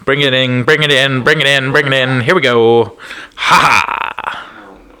Bring it in, bring it in, bring it in, bring it in. Here we go. Ha ha.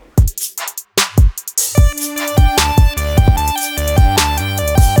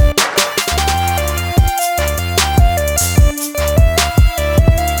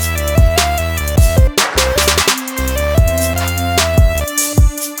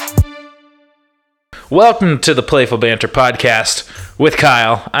 Welcome to the Playful Banter Podcast with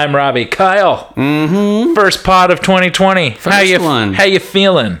Kyle. I'm Robbie. Kyle, first pod of 2020. First one. How you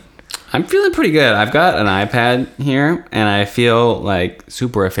feeling? I'm feeling pretty good. I've got an iPad here, and I feel like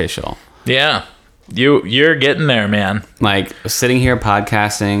super official. Yeah, you're getting there, man. Like sitting here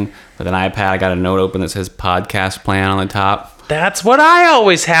podcasting with an iPad. I got a note open that says podcast plan on the top. That's what I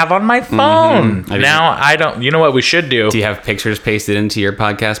always have on my phone. Now I don't. You know what we should do? Do you have pictures pasted into your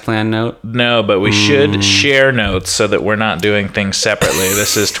podcast plan note? No, but we should share notes so that we're not doing things separately.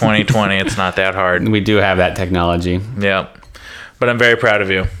 This is 2020. It's not that hard. We do have that technology. Yeah. But I'm very proud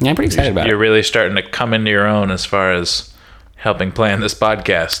of you. Yeah, I'm pretty excited about it. You're really starting to come into your own as far as helping plan this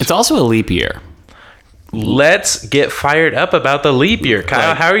podcast. It's also a leap year. Let's get fired up about the leap year.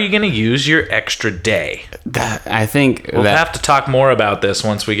 Kyle, how are you going to use your extra day? I think We'll have to talk more about this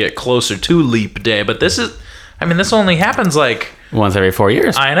once we get closer to leap day. But this only happens like... once every 4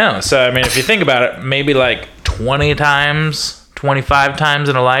 years. I know. So, I mean, if you think about it, maybe like 20 times, 25 times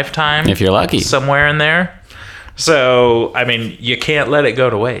in a lifetime. If you're lucky. Somewhere in there. So, I mean, you can't let it go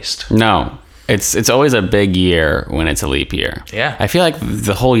to waste. No. It's always a big year when it's a leap year. Yeah. I feel like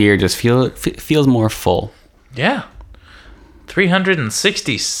the whole year just feels more full. Yeah.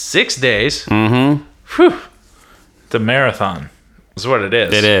 366 days. Mm-hmm. Whew. It's a marathon. Is what it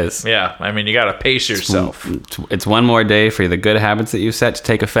is. It is. Yeah. I mean, you got to pace yourself. It's one more day for the good habits that you set to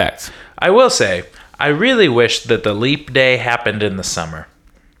take effect. I will say, I really wish that the leap day happened in the summer.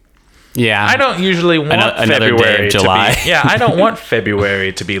 Yeah. I don't usually want another February day of July. to be... Yeah, I don't want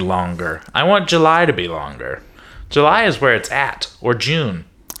February to be longer. I want July to be longer. July is where it's at. Or June.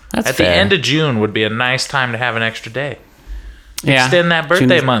 That's at fair. the end of June would be a nice time to have an extra day. Yeah. Extend that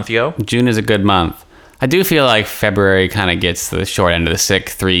birthday month, yo. June is a good month. I do feel like February kind of gets the short end of the stick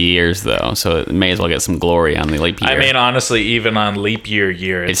 3 years, though, so it may as well get some glory on the leap year. I mean, honestly, even on leap year,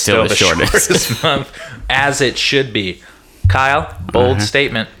 it's still the shortest month, as it should be. Kyle, bold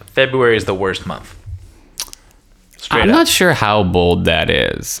statement. February is the worst month. I'm not sure how bold that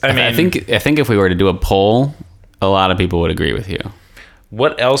is. I think if we were to do a poll, a lot of people would agree with you.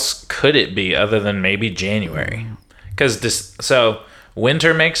 What else could it be other than maybe January? Because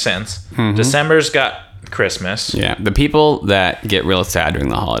winter makes sense. December's got Christmas. Yeah, the people that get real sad during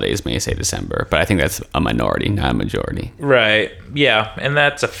the holidays may say December, but I think that's a minority, not a majority. Right. Yeah, and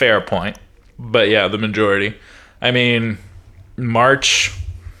that's a fair point. But yeah, the majority. I mean, March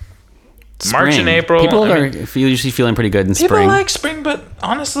and April. People are usually feeling pretty good in spring. People like spring, but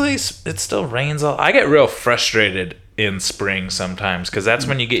honestly, it still rains. I get real frustrated in spring sometimes because that's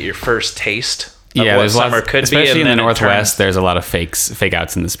when you get your first taste of what summer could be. Especially in the Northwest, there's a lot of fake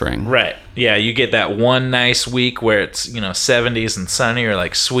outs in the spring. Right. Yeah, you get that one nice week where it's 70s and sunny or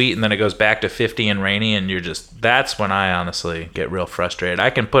like sweet, and then it goes back to 50 and rainy, and that's when I honestly get real frustrated.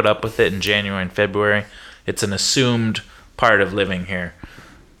 I can put up with it in January and February. It's an assumed part of living here.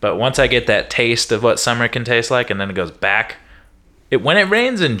 But once I get that taste of what summer can taste like, and then it goes back, when it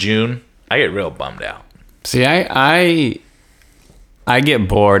rains in June, I get real bummed out. See, I get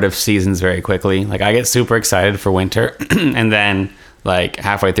bored of seasons very quickly. Like, I get super excited for winter, and then like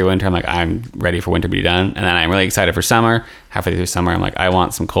halfway through winter, I'm like, I'm ready for winter to be done. And then I'm really excited for summer. Halfway through summer, I'm like, I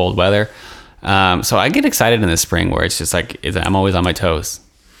want some cold weather. So I get excited in the spring where it's just like I'm always on my toes.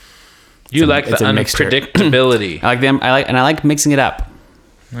 You like the unpredictability. I like mixing it up.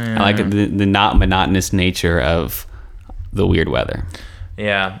 Yeah. I like the not monotonous nature of the weird weather.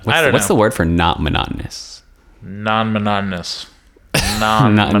 Yeah, I don't know. What's the word for not monotonous? Non-monotonous.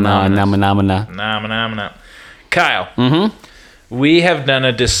 Non-monotonous. Kyle, we have done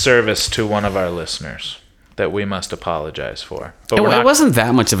a disservice to one of our listeners that we must apologize for. But it wasn't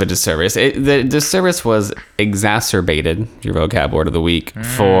that much of a disservice. The disservice was exacerbated, your vocab word of the week,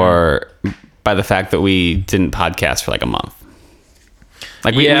 by the fact that we didn't podcast for like a month.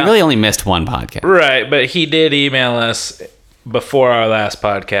 Like, we really only missed one podcast. Right, but he did email us before our last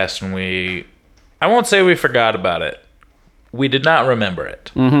podcast, and I won't say we forgot about it. We did not remember it.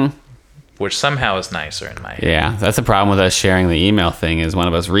 Mm-hmm. Which somehow is nicer in my head. Yeah, that's the problem with us sharing the email thing is one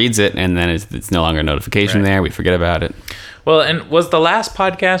of us reads it, and then it's no longer a notification there. We forget about it. Well, and was the last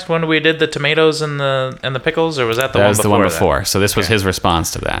podcast when we did the tomatoes and the pickles, or was that the one before? That was the one before. So this was his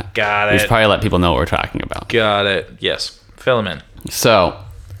response to that. Got it. We should probably let people know what we're talking about. Got it. Yes. Fill them in. So,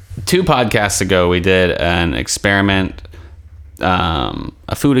 2 podcasts ago, we did an experiment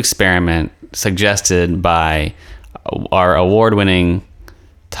a food experiment suggested by our award-winning,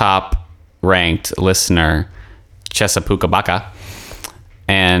 top-ranked listener, Chesapeake Baca.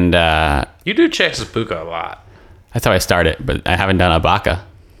 And You do Chesapeake a lot. that's how I started, but I haven't done a Baca.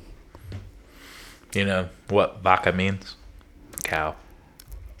 You know what Baca means? Cow.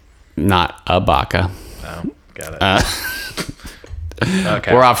 Not a Baca. Oh, got it.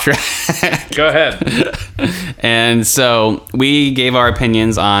 Okay. We're off track. Go ahead. And so we gave our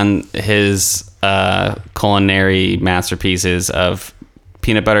opinions on his culinary masterpieces of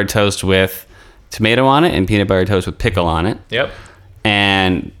peanut butter toast with tomato on it and peanut butter toast with pickle on it. Yep.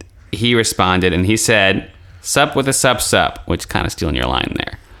 And he responded and he said, "Sup with a sup," which kind of stealing your line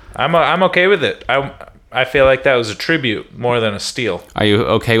there. I'm okay with it. I feel like that was a tribute more than a steal. Are you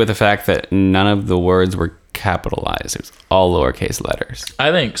okay with the fact that none of the words were capitalized? It was all lowercase letters.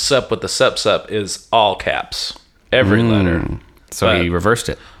 I think sup with the sup is all caps. Every letter. So But- he reversed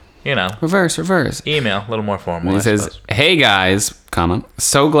it. You know, Reverse. email, a little more formal. He I says, suppose. "Hey guys, comma,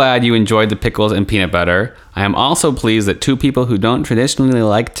 so glad you enjoyed the pickles and peanut butter. I am also pleased that two people who don't traditionally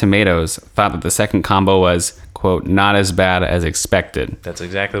like tomatoes thought that the second combo was, quote, not as bad as expected. That's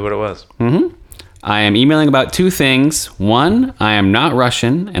exactly what it was. I am emailing about two things. One, I am not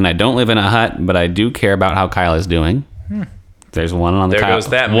Russian and I don't live in a hut, but I do care about how Kyle is doing. There's one on the There Kyle, goes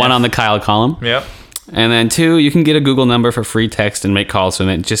that one myth. on the Kyle column. Yep. And then two, you can get a Google number for free text and make calls from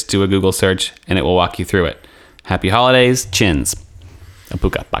it. Just do a Google search and it will walk you through it. Happy holidays, Chins.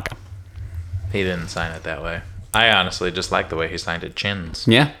 Apuka Baka. He didn't sign it that way. I honestly just like the way he signed it, Chins.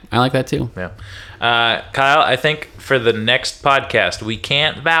 Yeah, I like that too. Yeah. Kyle, I think for the next podcast, we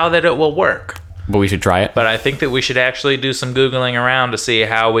can't vow that it will work, But we should try it. but I think that we should actually do some Googling around to see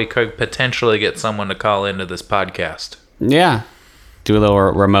how we could potentially get someone to call into this podcast. Yeah. Do a little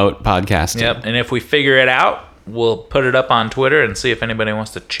remote podcast. Yep. And if we figure it out, we'll put it up on Twitter and see if anybody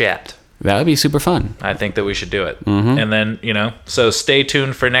wants to chat. That would be super fun. I think that we should do it. And then, so stay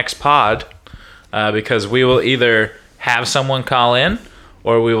tuned for next pod because we will either have someone call in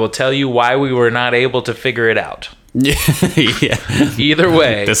or we will tell you why we were not able to figure it out. Yeah. Either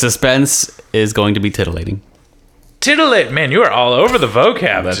way. The suspense is going to be titillating. Titillate. Man, you are all over the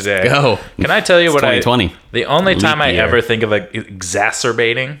vocab Let's today. go. Can I tell you It's what 2020. The only time I Leap year. ever think of like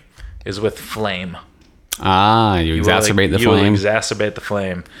exacerbating is with flame. Ah, you exacerbate the You will flame. exacerbate the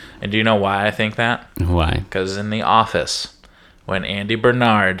flame. And do you know why I think that? Why? Because in The Office, when Andy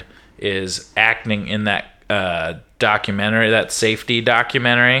Bernard is acting in that documentary, that safety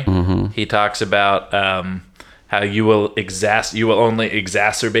documentary, he talks about how you will only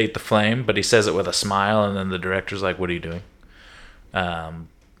exacerbate the flame, but he says it with a smile, and then the director's like, "What are you doing?"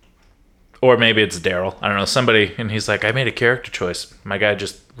 Or maybe it's Daryl. I don't know, somebody, and he's like, "I made a character choice. My guy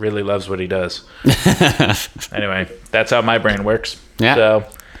just really loves what he does." Anyway, that's how my brain works. Yeah. So,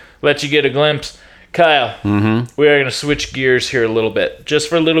 let you get a glimpse. Kyle, we are going to switch gears here a little bit. Just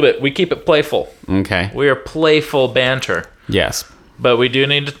for a little bit. We keep it playful. Okay. We are playful banter. Yes. But we do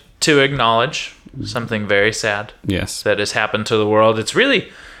need to acknowledge something very sad Yes. that has happened to the world. It's really,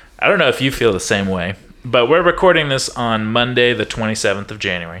 I don't know if you feel the same way, but we're recording this on Monday, the 27th of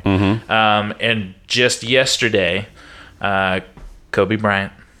January. And just yesterday, Kobe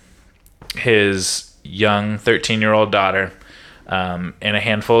Bryant, his young 13-year-old daughter, and a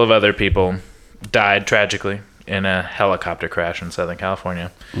handful of other people died tragically in a helicopter crash in Southern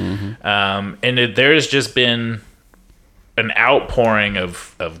California. There's just been an outpouring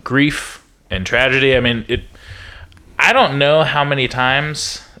of grief and tragedy. I mean, I don't know how many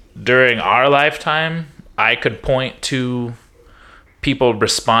times during our lifetime I could point to people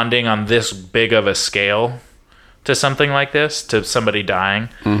responding on this big of a scale to something like this, to somebody dying.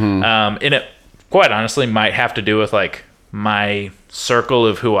 And it quite honestly might have to do with like my circle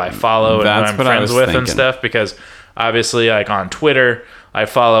of who I follow and That's who I'm what I friends was with and thinking. stuff, because obviously like on Twitter I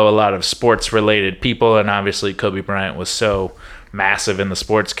follow a lot of sports related people, and obviously Kobe Bryant was so massive in the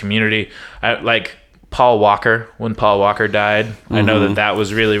sports community. Like Paul Walker, when Paul Walker died, I know that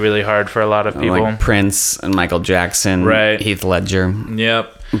was really, really hard for a lot of people. Like Prince and Michael Jackson, Right. Heath Ledger.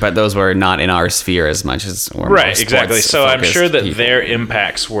 Yep. But those were not in our sphere as much as we're more Right, exactly. So I'm sports-focused sure that people. their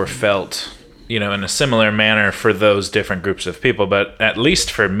impacts were felt, in a similar manner for those different groups of people. But at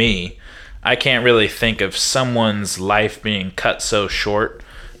least for me, I can't really think of someone's life being cut so short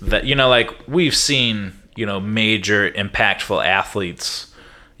that, like we've seen, major impactful athletes,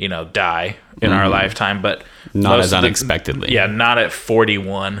 die in our lifetime, but Not most as of the- unexpectedly. Yeah, not at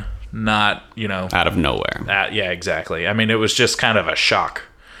 41, not, out of nowhere. yeah, exactly. I mean, it was just kind of a shock.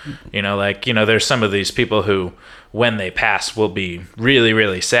 There's some of these people who, when they pass, will be really,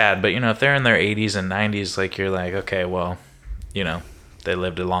 really sad. But, if they're in their 80s and 90s, like, you're like, okay, well, you know, they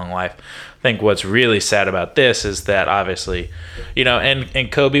lived a long life. I think what's really sad about this is that obviously, you know,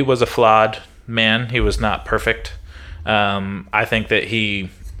 and Kobe was a flawed man. He was not perfect. I think that he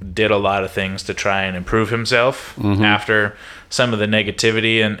did a lot of things to try and improve himself after some of the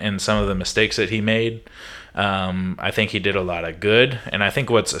negativity and some of the mistakes that he made. I think he did a lot of good. And I think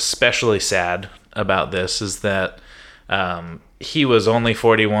what's especially sad about this is that he was only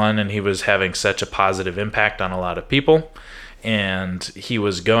 41 and he was having such a positive impact on a lot of people. And he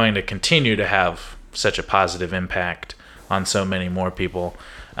was going to continue to have such a positive impact on so many more people.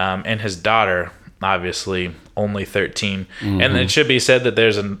 And his daughter, obviously, only 13. And it should be said that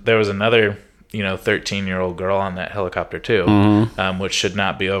there was another, you know, 13-year-old girl on that helicopter too, which should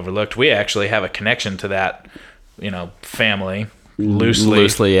not be overlooked. We actually have a connection to that, you know, family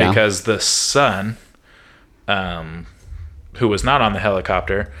loosely, yeah. Because the son, who was not on the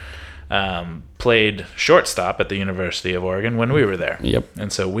helicopter, played shortstop at the University of Oregon when we were there. Yep.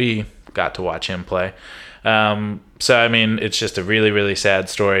 And so we got to watch him play. So, I mean, it's just a really, really sad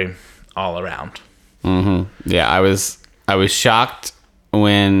story all around. Yeah, I was shocked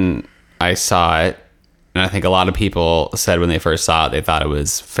when I saw it. And I think a lot of people said when they first saw it, they thought it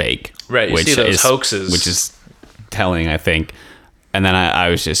was fake. Right, you see those hoaxes. Which is telling, I think. And then I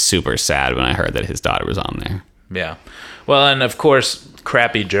was just super sad when I heard that his daughter was on there. Yeah. Well, and of course,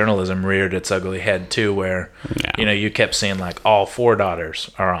 crappy journalism reared its ugly head too, where, you know, you kept seeing like all 4 daughters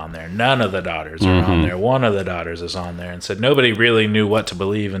are on there. None of the daughters are on there. One of the daughters is on there. And said nobody really knew what to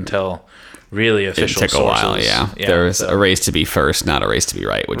believe until really official sources. It took a while, yeah. There was a race to be first, not a race to be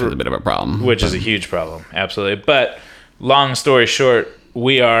right, which is a bit of a problem. Which is a huge problem, absolutely. But long story short,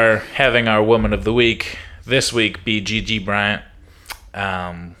 we are having our Woman of the Week this week be Gigi Bryant.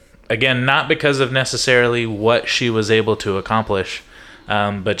 Again, not because of necessarily what she was able to accomplish,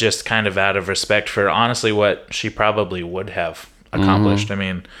 but just kind of out of respect for honestly what she probably would have accomplished. I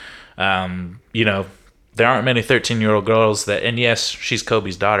mean, you know, there aren't many 13-year-old girls that, and yes, she's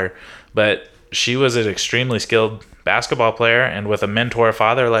Kobe's daughter, but she was an extremely skilled basketball player, and with a mentor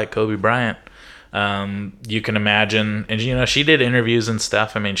father like Kobe Bryant, you can imagine, and you know, she did interviews and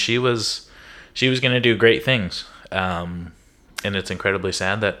stuff. I mean, she was going to do great things. And it's incredibly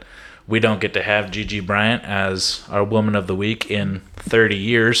sad that we don't get to have Gigi Bryant as our Woman of the Week in 30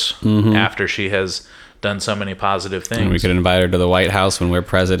 years after she has done so many positive things. And we could invite her to the White House when we're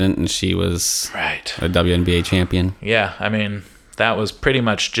president and she was a WNBA champion. Yeah, I mean, that was pretty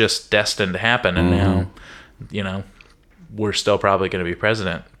much just destined to happen. And now, you know, we're still probably going to be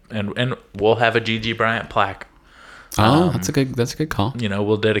president. And we'll have a Gigi Bryant plaque. Oh, that's a good call. You know,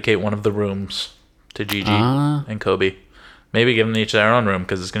 we'll dedicate one of the rooms to Gigi and Kobe. Maybe give them each their own room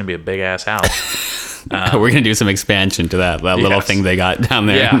because it's going to be a big-ass house. We're going to do some expansion to that little thing they got down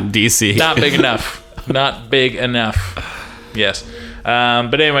there in D.C. Not big enough. Not big enough. Yes.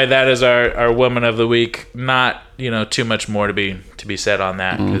 But anyway, that is our Woman of the Week. Not, you know, too much more to be said on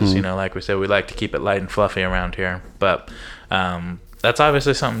that because, you know, like we said, we like to keep it light and fluffy around here. But that's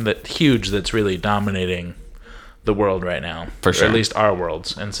obviously something that's really dominating the world right now. For sure. Or at least our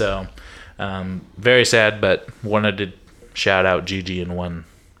worlds. And so, very sad, but wanted to shout out Gigi in one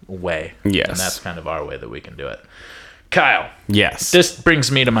way. Yes. And that's kind of our way that we can do it. Kyle. Yes. This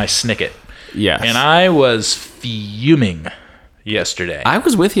brings me to my snicket. Yes. And I was fuming yesterday. I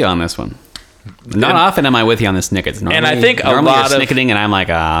was with you on this one. Not often am I with you on the snickets. Normally, and I think a lot of snicketing, and I'm like,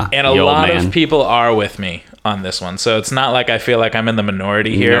 and a lot of people are with me on this one. So it's not like I feel like I'm in the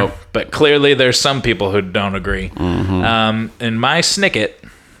minority here. Nope. But clearly there's some people who don't agree. And my snicket,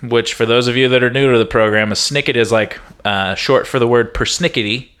 which for those of you that are new to the program, a snicket is like short for the word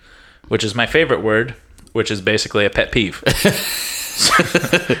persnickety, which is my favorite word, which is basically a pet peeve.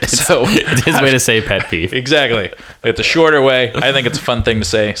 So it's his way to say pet peeve. Exactly. It's a shorter way. I think it's a fun thing to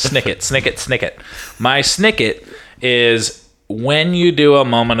say. Snicket, snicket, snicket. My snicket is when you do a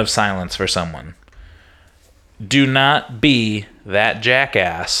moment of silence for someone, do not be that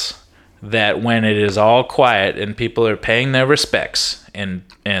jackass that when it is all quiet and people are paying their respects and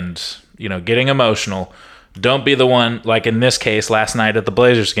you know, getting emotional, don't be the one, like in this case last night at the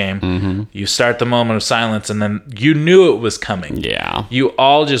Blazers game, you start the moment of silence and then you knew it was coming. Yeah. You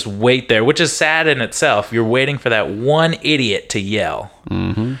all just wait there, which is sad in itself. You're waiting for that one idiot to yell.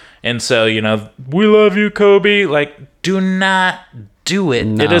 And so, you know, we love you, Kobe. Like, do not do it.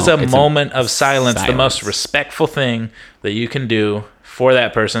 No, it is a moment of silence, the most respectful thing that you can do for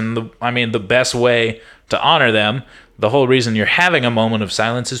that person. The best way to honor them, the whole reason you're having a moment of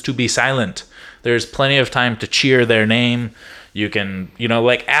silence is to be silent. There's plenty of time to cheer their name. You can, you know,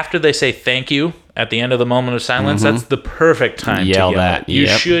 like after they say thank you at the end of the moment of silence, that's the perfect time to yell that. You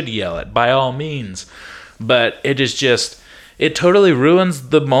should yell it by all means. But it is just, it totally ruins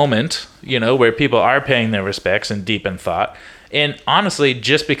the moment, where people are paying their respects and deep in thought. And honestly,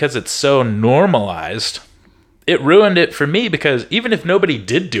 just because it's so normalized, it ruined it for me, because even if nobody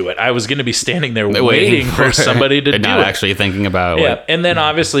did do it, I was going to be standing there waiting for somebody to do it. Not actually thinking about it. Yeah, and then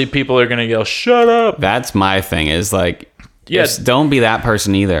obviously people are going to yell, "Shut up!" That's my thing. Is like, Yes. don't be that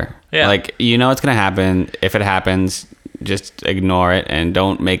person either. Yeah. Like, it's going to happen. If it happens, just ignore it and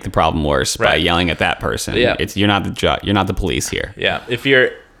don't make the problem worse by Right. yelling at that person. Yeah. You're not the police here. Yeah, if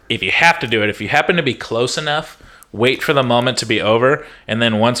you have to do it, if you happen to be close enough, wait for the moment to be over, and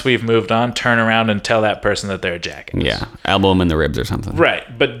then once we've moved on, turn around and tell that person that they're a jackass. Yeah. Elbow them in the ribs or something.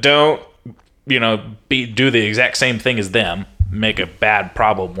 Right, but don't, do the exact same thing as them, make a bad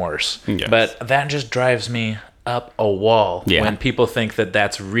problem worse. Yes. But that just drives me up a wall when people think that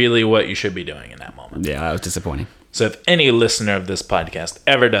that's really what you should be doing in that moment. Yeah, that was disappointing. So if any listener of this podcast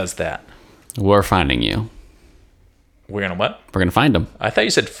ever does that, We're finding you. we're going to what? We're going to find them. I thought you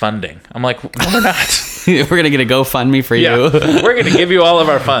said funding. I'm like, no, we're not. We're going to get a GoFundMe for Yeah, you. we're going to give you all of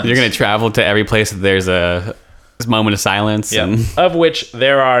our funds. You're going to travel to every place that there's a moment of silence. Yeah, And of which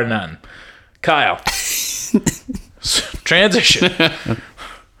there are none. Kyle. Transition.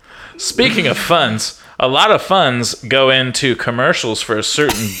 Speaking of funds, a lot of funds go into commercials for a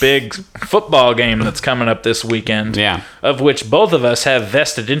certain big football game that's coming up this weekend. Yeah. Of which both of us have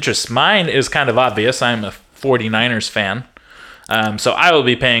vested interests. Mine is kind of obvious. I'm a 49ers fan. So I will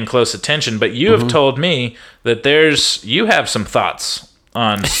be paying close attention. But you have told me that you have some thoughts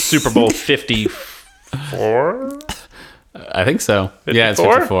on Super Bowl 54? I think so. 54? Yeah, it's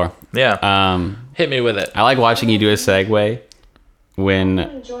 54. Yeah. Hit me with it. I like watching you do a segue when... I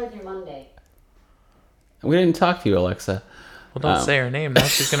enjoyed your Monday. We didn't talk to you, Alexa. Well, don't say her name. Now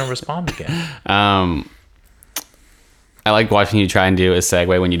she's going to respond again. I like watching you try and do a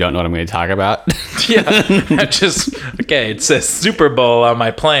segue when you don't know what I'm going to talk about. Yeah. Okay, it says Super Bowl on my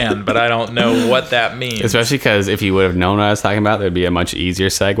plan, but I don't know what that means. Especially because if you would have known what I was talking about, there'd be a much easier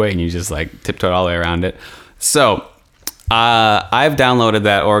segue and you just like tiptoed all the way around it. So, I've downloaded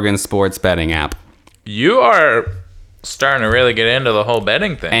that Oregon sports betting app. You are starting to really get into the whole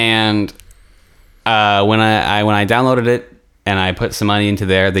betting thing. And when I downloaded it and I put some money into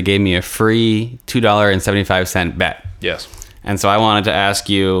there, they gave me a free $2.75 bet. Yes. And so I wanted to ask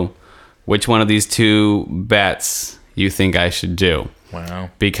you which one of these two bets you think I should do.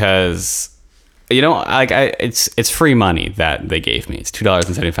 Wow. Because it's free money that they gave me. It's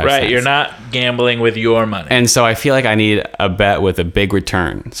 $2.75. Right, you're not gambling with your money. And so I feel like I need a bet with a big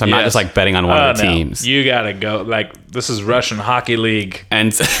return. So I'm not just like betting on one of the teams. You gotta go. Like, this is Russian Hockey League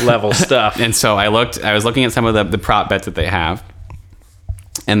And level stuff. And so I was looking at some of the prop bets that they have.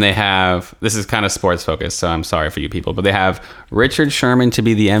 And they have, this is kind of sports focused, so I'm sorry for you people, but they have Richard Sherman to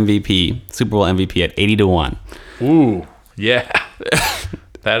be the MVP, Super Bowl MVP at 80-1. Ooh, yeah.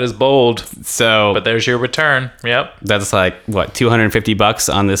 That is bold. So, But there's your return. Yep. that's like what,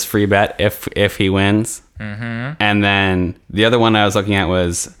 $250 on this free bet if he wins. Mm-hmm. And then the other one I was looking at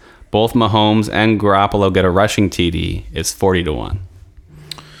was both Mahomes and Garoppolo get a rushing TD is 40-1.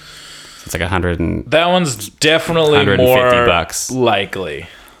 It's like 100 and That one's definitely $150. more likely.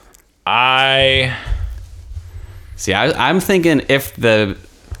 See, I'm thinking if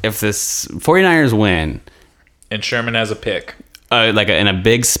this 49ers win, And Sherman has a pick. in a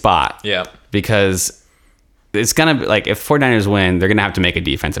big spot, Yep. because it's gonna be like if 49ers win, they're gonna have to make a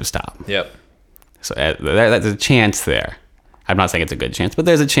defensive stop. Yep. So there's a chance there. I'm not saying it's a good chance, but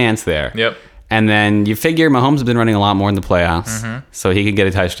there's a chance there. Yep. And then you figure Mahomes has been running a lot more in the playoffs, so he could get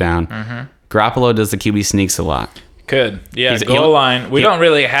a touchdown. Garoppolo does the QB sneaks a lot. Could. Yeah, He's- goal he'll- line. We he- don't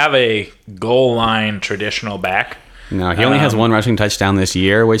really have a goal line traditional back. No, he only has one rushing touchdown this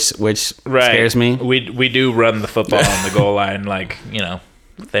year, which scares me. We do run the football on the goal line, like,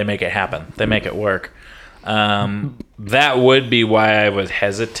 they make it happen. They make it work. That would be why I would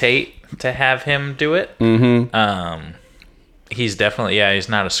hesitate to have him do it. Mm-hmm. He's definitely, he's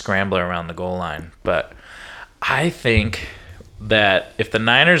not a scrambler around the goal line. But I think that if the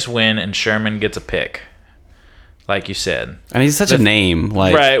Niners win and Sherman gets a pick, like you said. And he's such a name.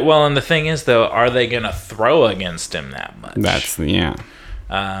 Like, Right. Well, and the thing is, though, are they going to throw against him that much?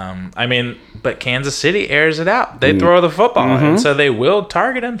 But Kansas City airs it out. They throw the football, and so they will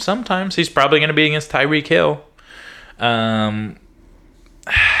target him sometimes. He's probably going to be against Tyreek Hill.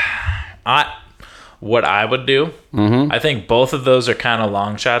 What I would do, I think both of those are kind of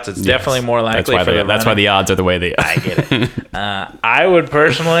long shots. It's definitely more likely that's why the odds are the way they are. I get it. I would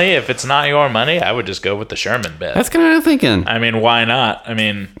personally, if it's not your money, I would just go with the Sherman bet. That's kind of what I'm thinking. I mean, why not? I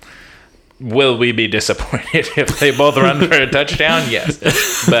mean, will we be disappointed if they both run for a touchdown? Yes.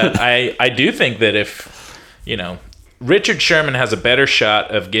 But I do think that if, Richard Sherman has a better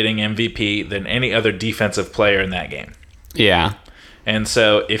shot of getting MVP than any other defensive player in that game. Yeah. And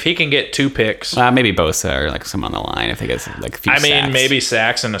so if he can get 2 picks, Maybe Bosa or like some on the line if he gets like a few sacks. maybe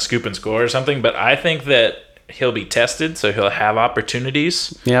sacks and a scoop and score or something, but I think that he'll be tested, so he'll have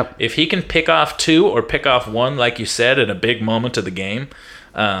opportunities. Yep. If he can pick off 2 or pick off 1, like you said, at a big moment of the game,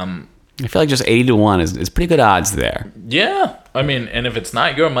 I feel like just 80-1 is pretty good odds there. yeah. I mean, and if it's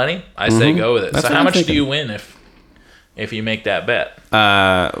not your money, I say go with it. That's so what how I'm much thinking. do you win if you make that bet?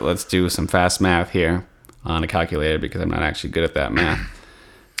 Let's do some fast math here on a calculator because I'm not actually good at that math.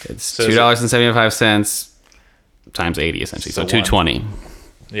 It's So is it- $2.75 times 80 essentially, so So 220.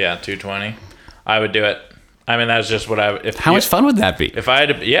 Yeah, 220. I would do it. I mean, that's just what I would. How much fun would that be? If I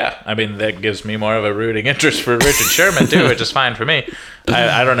had to, yeah, I mean, that gives me more of a rooting interest for Richard Sherman, too, which is fine for me.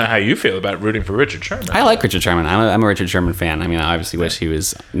 I don't know how you feel about rooting for Richard Sherman. I like Richard Sherman. I'm a Richard Sherman fan. I mean, I obviously wish he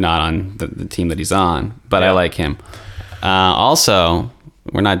was not on the team that he's on, but I Yeah. like him. Also,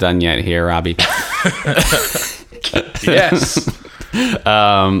 we're not done yet here, Robbie. Yes.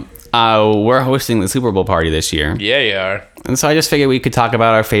 We're hosting the Super Bowl party this year. Yeah, you are. And so I just figured we could talk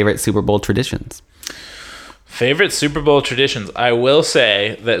about our favorite Super Bowl traditions. Favorite Super Bowl traditions. I will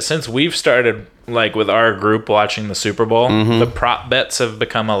say that since we've started, like, with our group watching the Super Bowl, the prop bets have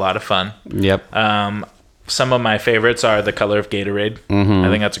become a lot of fun. Yep. Some of my favorites are the color of Gatorade. I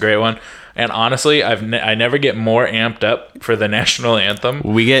think that's a great one. And honestly, I never get more amped up for the national anthem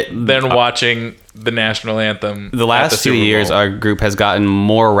We get than watching the national anthem. the at last few Super years, Bowl. our group has gotten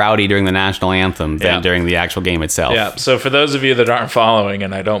more rowdy during the national anthem than Yeah. during the actual game itself. Yeah, so for those of you that aren't following,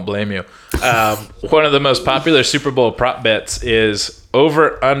 and I don't blame you, one of the most popular Super Bowl prop bets is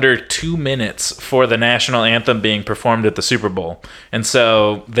over under 2 minutes for the national anthem being performed at the Super Bowl. And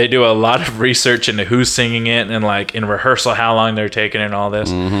so they do a lot of research into who's singing it and, like, in rehearsal how long they're taking and all this.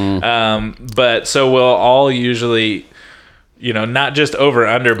 But so we'll all usually, not just over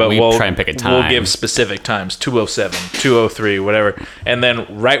under, but We we'll try and pick a We'll time. give specific times, 2:07, 2:03, whatever. And then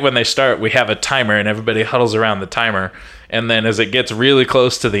right when they start, we have a timer and everybody huddles around the timer. And then as it gets really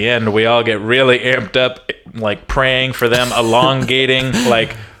close to the end, we all get really amped up, like praying for them, elongating,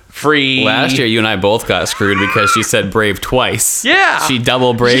 like free. Last year, you and I both got screwed because she said brave twice. Yeah. She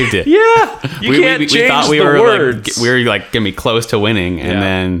double braved it. Yeah. You can't change thought we the were words. like we were like gonna be close to winning, and Yeah.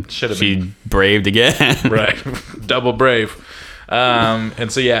 then Should've she been. braved again. Right. Double brave. And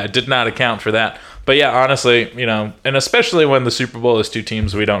so, yeah, it did not account for that. But yeah, honestly, and especially when the Super Bowl is 2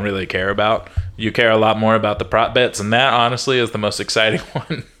 teams we don't really care about, you care a lot more about the prop bets. And that, honestly, is the most exciting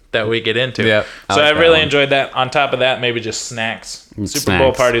one that we get into. Yep, I So like I that really one. enjoyed that. On top of that, maybe just snacks. Super Bowl Snacks.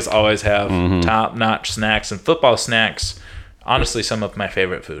 Mm-hmm. parties always have top-notch snacks. And football snacks, honestly, some of my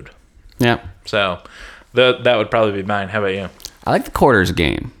favorite food. Yeah, So that would probably be mine. How about you? I like the quarters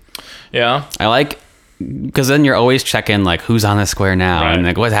game. Yeah? I like because then you're always checking like who's on the square now Right. and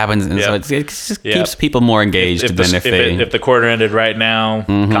like what happens, and so Yeah. it just Yeah. keeps people more engaged than if they. If the quarter ended right now,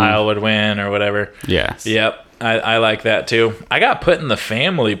 Kyle would win or whatever. Yes. Yep, I like that too. I got put in the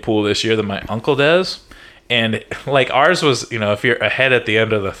family pool this year that my uncle does, and like ours was, if you're ahead at the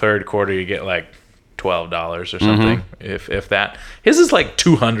end of the third quarter, you get like $12 or something, if that. His is like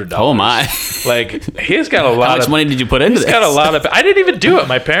 $200. Oh my! Like he's got a lot. How much money did you put into He's this? got a lot of. I didn't even do it.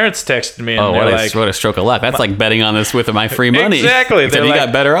 My parents texted me and Oh, they're what like, a stroke of luck! That's like betting on this with my free money. Exactly. Except They're you like,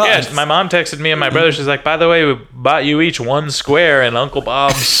 got better odds. Yeah, my mom texted me and my brother. She's like, by the way, we bought you each 1 square in Uncle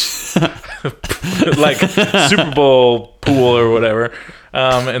Bob's like Super Bowl pool or whatever.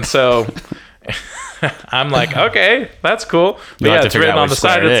 And so I'm like, okay, that's cool. But You'll have yeah, to it's figure written out on the which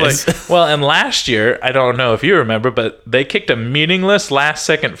side. square it It's like, well, and last year, I don't know if you remember, but they kicked a meaningless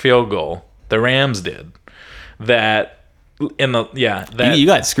last-second field goal. The Rams did. That You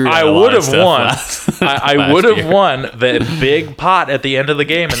got screwed I on a lot would of have stuff won. last- I last would have year. won the big pot at the end of the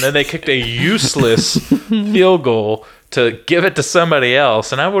game, and then they kicked a useless field goal to give it to somebody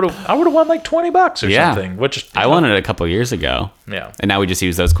else, and I would have won like $20 or Yeah. something. Which I won it a couple years ago. Yeah, And now we just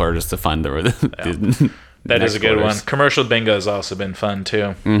use those quarters to fund the that is next a good quarters. one. Commercial bingo has also been fun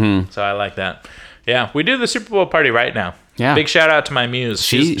too. Mm-hmm. So I like that. Yeah, we do the Super Bowl party right now. Yeah. Big shout out to my muse.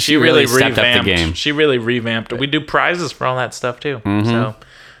 She really stepped up the revamped. game. She really revamped. We do prizes for all that stuff too. Mm-hmm. So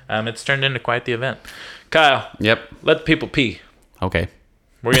it's turned into quite the event. Kyle, Yep. let the people pee. Okay.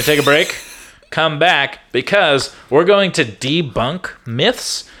 We're going to take a break, come back, because we're going to debunk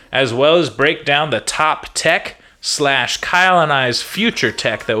myths as well as break down the top tech / Kyle and I's future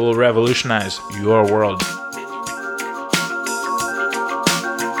tech that will revolutionize your world.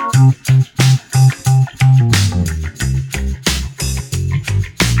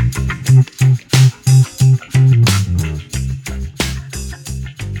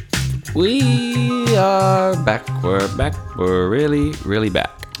 We are back. We're back. We're really, really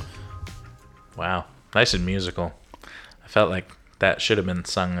back. Wow. Nice and musical. I felt like that should have been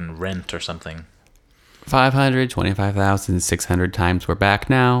sung in Rent or something. 525,600 times we're back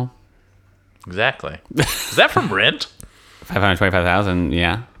now. Exactly. Is that from Rent? 525,000,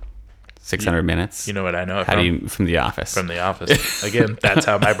 yeah. 600 minutes. You know what I know it How from? do you, from The Office. From The Office. Again, that's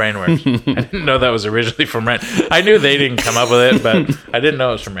how my brain works. I didn't know that was originally from Rent. I knew they didn't come up with it, but I didn't know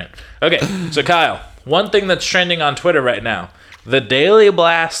it was from Rent. Okay, so Kyle, one thing that's trending on Twitter right now, the Daily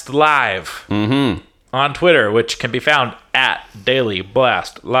Blast Live on Twitter, which can be found at Daily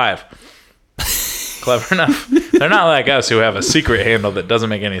Blast Live. Clever enough. They're not like us who have a secret handle that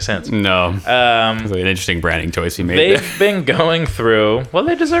doesn't make any sense. No. It's an interesting branding choice you made there. They've been going through, well,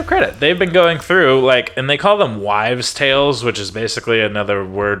 they deserve credit. They've been going through, like, and they call them wives' tales, which is basically another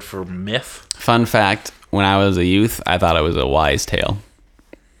word for myth. Fun fact, when I was a youth, I thought it was a wise tale.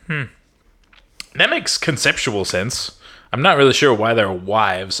 That makes conceptual sense. I'm not really sure why they're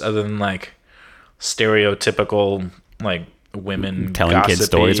wives, other than, like, stereotypical, like, women Telling kids gossipy.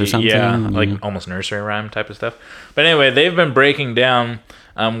 stories or something? Yeah, like almost nursery rhyme type of stuff. But anyway, they've been breaking down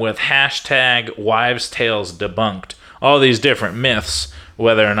with hashtag wives' tales debunked all these different myths,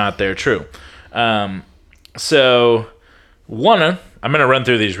 whether or not they're true. So, one, I'm going to run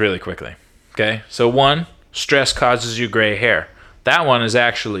through these really quickly. Okay, so one, stress causes you gray hair. That one is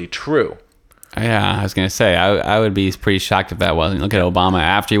actually true. Yeah, I was going to say, I would be pretty shocked if that wasn't. Look at Obama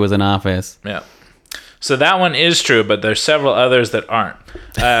after he was in office. Yeah. So that one is true, but there's several others that aren't.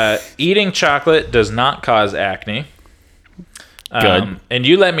 Eating chocolate does not cause acne. Good. And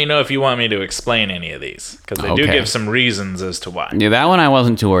you let me know if you want me to explain any of these, because they do Okay. give some reasons as to why. Yeah, that one I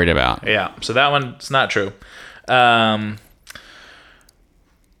wasn't too worried about. Yeah, so that one's not true.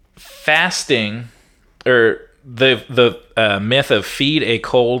 Fasting, or the myth of feed a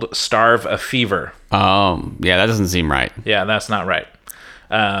cold, starve a fever. Yeah, that doesn't seem right. Yeah, that's not right.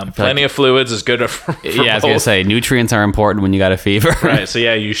 Plenty of fluids is good for Yeah, I was going to both. say, nutrients are important when you got a fever. Right, so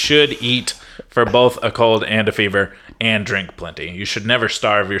yeah, you should eat for both a cold and a fever and drink plenty. You should never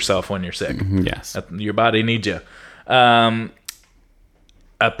starve yourself when you're sick. Yes. Your body needs you. A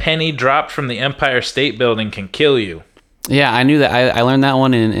penny dropped from the Empire State Building can kill you. Yeah, I knew that. I learned that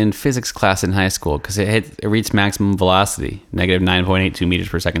one in physics class in high school because it reached maximum velocity, negative 9.82 meters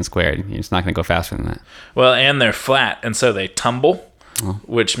per second squared. It's not going to go faster than that. Well, and they're flat, and so they tumble,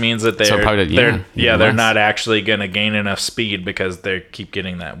 which means that they're probably, they're even they're less. not actually going to gain enough speed because they keep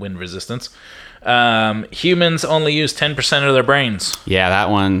getting that wind resistance. Humans only use 10% of their brains. Yeah,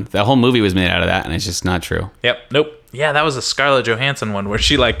 that one. The whole movie was made out of that, and it's just not true. Yep. Nope. Yeah, that was a Scarlett Johansson one where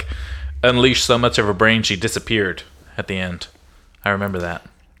she like unleashed so much of her brain she disappeared at the end. I remember that.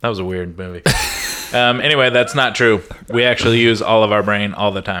 That was a weird movie. Anyway, that's not true. We actually use all of our brain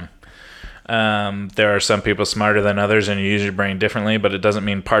all the time. There are some people smarter than others and you use your brain differently, but it doesn't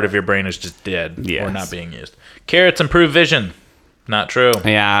mean part of your brain is just dead or Yes. not being used. Carrots improve vision. Not true.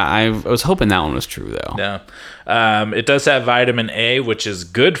 Yeah, I was hoping that one was true, though. No. It does have vitamin A, which is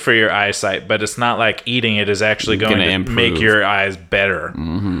good for your eyesight, but it's not like eating it is actually going Gonna to improve. make your eyes better.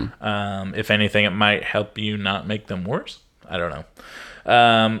 Mm-hmm. If anything, it might help you not make them worse. I don't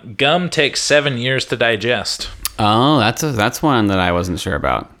know. Gum takes 7 years to digest. Oh, that's one that I wasn't sure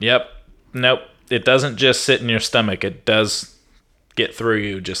about. Yep. Nope. It doesn't just sit in your stomach. It does get through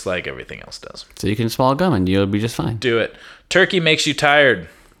you just like everything else does. So you can swallow gum and you'll be just fine. Do it. Turkey makes you tired.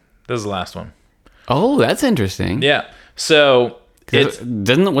 This is the last one. Oh, that's interesting. Yeah. So it's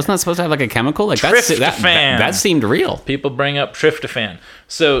wasn't that supposed to have like a chemical? Like Tryptophan. that seemed real. people bring up tryptophan.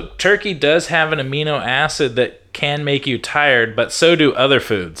 So turkey does have an amino acid that can make you tired, but so do other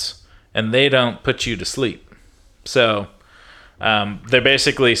foods, and they don't put you to sleep. So they're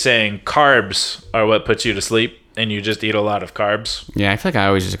basically saying carbs are what puts you to sleep, and you just eat a lot of carbs. Yeah, I feel like I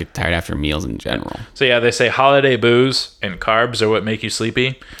always just get tired after meals in general. So yeah, they say holiday booze and carbs are what make you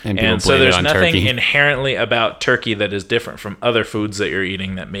sleepy. And people And so blame it there's on nothing turkey. inherently about turkey that is different from other foods that you're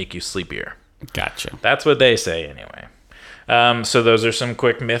eating that make you sleepier. Gotcha. That's what they say anyway. So those are some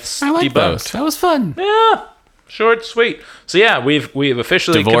quick myths I like debunked. those. That was fun. Yeah, short, sweet. So yeah, we've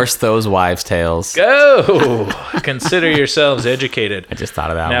officially Divorce those wives' tales. Go! Consider yourselves educated. I just thought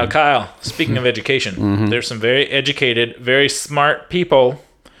of that Now, one. Kyle, speaking of education, there's some very educated, very smart people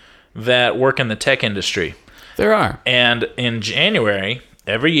that work in the tech industry. There are. And in January,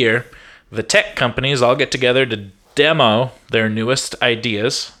 every year, the tech companies all get together to demo their newest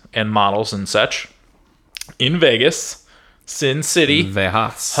ideas and models and such in Vegas, Sin City,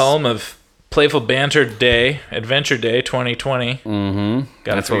 Vegas. home of Playful Banter Day, Adventure Day 2020. Mm-hmm.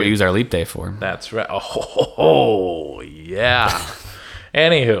 That's what we use our leap day for. That's right. Oh, yeah.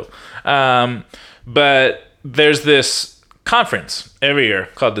 Anywho, but there's this conference every year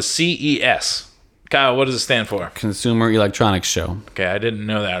called the CES. Kyle, what does it stand for? Consumer Electronics Show. Okay, I didn't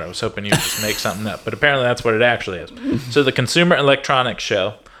know that. I was hoping you'd just make something up, but apparently that's what it actually is. So the Consumer Electronics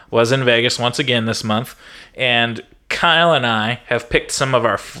Show was in Vegas once again this month, and Kyle and I have picked some of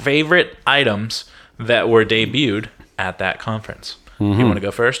our favorite items that were debuted at that conference. You want to go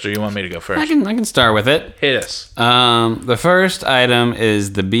first, or you want me to go first? I can start with it. Hit us. The first item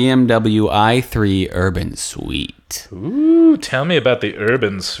is the BMW i3 Urban Suite. Ooh, tell me about the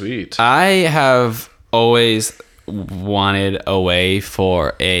Urban Suite. I have always wanted a way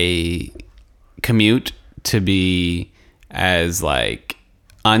for a commute to be as like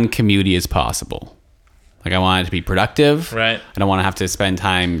uncommutey as possible. Like I want it to be productive. Right. I don't want to have to spend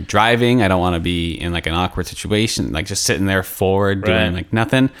time driving. I don't want to be in like an awkward situation, like just sitting there forward doing like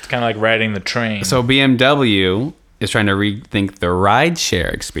nothing. It's kind of like riding the train. So BMW is trying to rethink the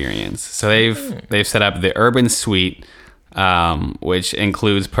rideshare experience. So they've set up the Urban Suite, which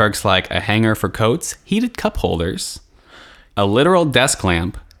includes perks like a hanger for coats, heated cup holders, a literal desk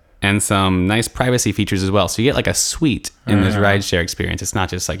lamp, and some nice privacy features as well. So you get like a suite in this rideshare experience. It's not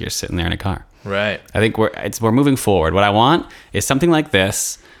just like you're sitting there in a car. Right. I think we're moving forward. What I want is something like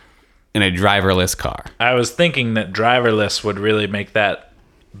this in a driverless car. I was thinking that driverless would really make that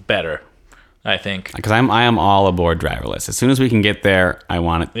better, I think. Because I am all aboard driverless. As soon as we can get there, I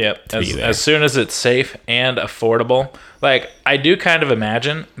want it to be there. As soon as it's safe and affordable. Like, I do kind of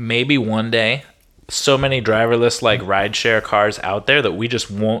imagine maybe one day so many driverless like rideshare cars out there that we just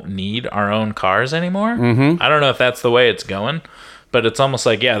won't need our own cars anymore. I don't know if that's the way it's going, but it's almost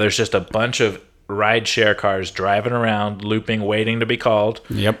like, yeah, there's just a bunch of rideshare cars driving around, looping, waiting to be called.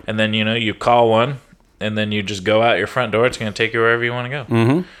 Yep. And then, you call one, and then you just go out your front door. It's going to take you wherever you want to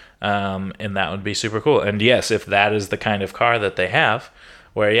go. And that would be super cool. And yes, if that is the kind of car that they have,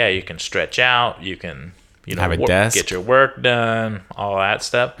 where, yeah, you can stretch out, you can... have a desk, get your work done, all that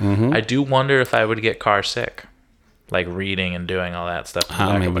stuff. I do wonder if I would get car sick, like reading and doing all that stuff in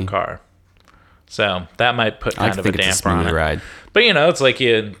the back of a car. So that might put kind of a damper on it. Ride. But it's like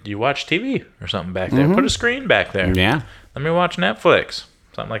you watch TV or something back there. Put a screen back there. Yeah. Let me watch Netflix,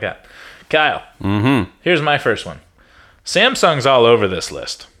 something like that. Kyle, here's my first one. Samsung's all over this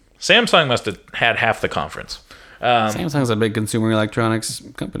list. Samsung must have had half the conference. Samsung's a big consumer electronics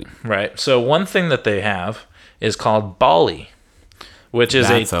company. Right. So one thing that they have is called Bali, which is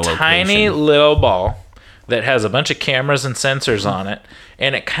a tiny little ball that has a bunch of cameras and sensors on it.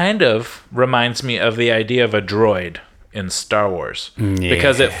 And it kind of reminds me of the idea of a droid in Star Wars.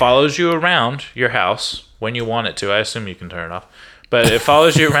 Because it follows you around your house when you want it to. I assume you can turn it off. But it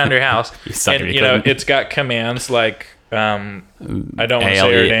follows you around your house. And, it's got commands like... I don't want to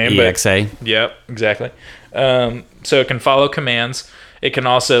say her name, but EXA. Yep, exactly. So it can follow commands. It can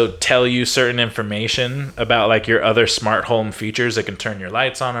also tell you certain information about like your other smart home features. It can turn your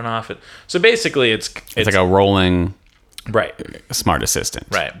lights on and off. So basically, it's like a rolling smart assistant.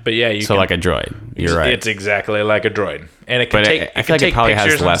 Right, but yeah, like a droid. You're right. It's exactly like a droid, and it can I feel like it probably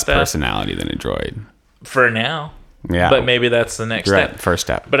has less personality than a droid for now. Yeah, but maybe that's the next step. First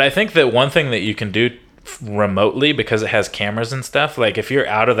step. But I think that one thing that you can do remotely, because it has cameras and stuff, like if you're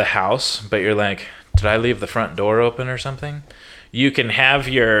out of the house but you're like, did I leave the front door open or something, you can have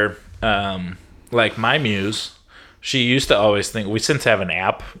your like my Muse, she used to always think, we since have an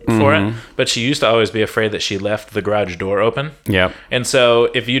app for it, but she used to always be afraid that she left the garage door open. Yep. And so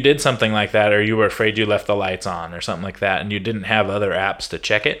if you did something like that, or you were afraid you left the lights on or something like that, and you didn't have other apps to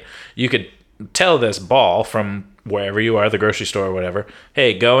check it, you could tell this ball from wherever you are, the grocery store or whatever,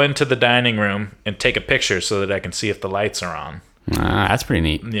 hey, go into the dining room and take a picture so that I can see if the lights are on. That's pretty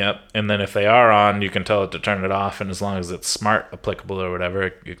neat. Yep. And then if they are on, you can tell it to turn it off, and as long as it's smart applicable or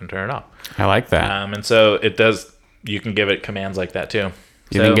whatever, you can turn it off. I like that. And so it does, you can give it commands like that too.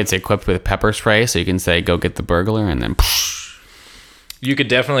 You think it's equipped with pepper spray, so you can say, go get the burglar, and then you could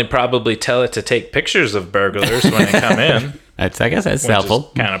definitely probably tell it to take pictures of burglars when they come in. I guess that's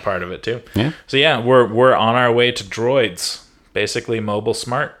helpful. Kind of part of it too. Yeah. So yeah, we're on our way to droids, basically mobile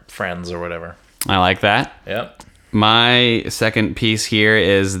smart friends or whatever. I like that. Yep. My second piece here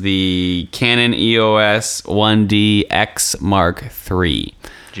is the Canon EOS 1D X Mark III.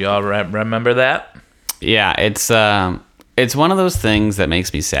 Do y'all remember that? Yeah, it's one of those things that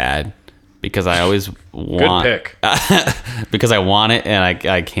makes me sad because I always want. Good pick. Because I want it and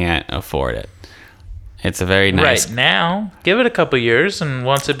I can't afford it. It's a very nice. Right now, give it a couple years, and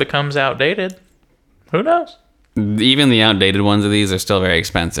once it becomes outdated, who knows? Even the outdated ones of these are still very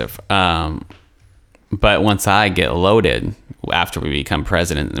expensive. But once I get loaded, after we become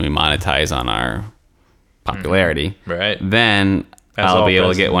president and we monetize on our popularity, right? Then I'll be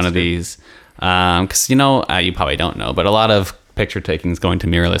able to get one of these. Because, you probably don't know, but a lot of picture taking is going to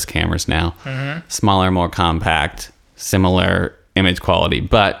mirrorless cameras now. Smaller, more compact, similar image quality.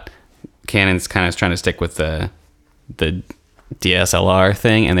 But Canon's kind of trying to stick with the DSLR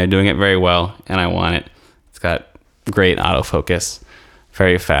thing, and they're doing it very well, and I want it. It's got great autofocus,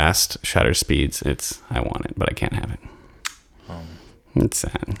 very fast shutter speeds. I want it, but I can't have it. It's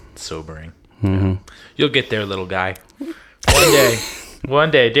sad. Sobering. Yeah. You'll get there, little guy.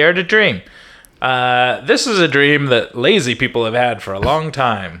 One day, dare to dream. This is a dream that lazy people have had for a long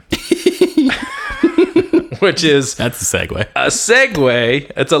time. Which is... That's a segue. A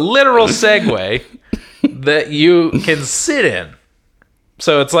segue. It's a literal segue that you can sit in.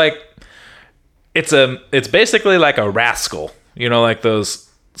 So it's like... It's basically like a Rascal. Like those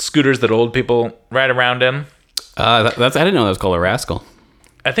scooters that old people ride around in. I didn't know that was called a Rascal.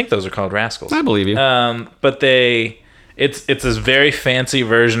 I think those are called Rascals. I believe you. But it's this very fancy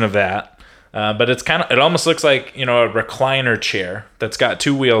version of that. But it almost looks like, a recliner chair that's got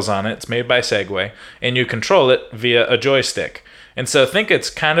two wheels on it. It's made by Segway, and you control it via a joystick. And so I think it's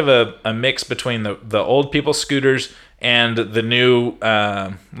kind of a mix between the old people scooters and the new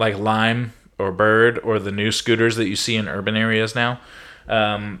like Lime or Bird, or the new scooters that you see in urban areas now,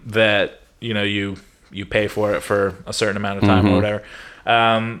 that you pay for it for a certain amount of time or whatever.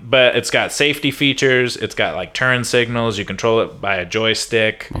 But it's got safety features. It's got like turn signals. You control it by a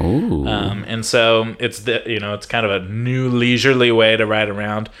joystick. Ooh. And so it's it's kind of a new leisurely way to ride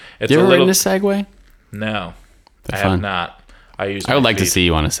around. It's you ever ridden a Segway? No, They're I fun. have not. I would like to see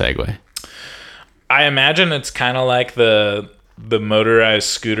you on a Segway. I imagine it's kind of like the motorized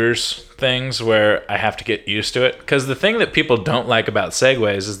scooters things where I have to get used to it, because the thing that people don't like about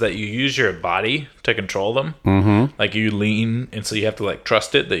Segways is that you use your body to control them. Like you lean, and so you have to like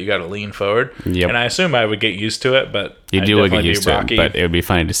trust it that you got to lean forward. And I assume I would get used to it, but you do get used to it, but it would be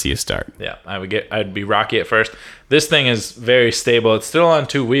funny to see you start. Yeah, I'd be rocky at first. This thing is very stable. It's still on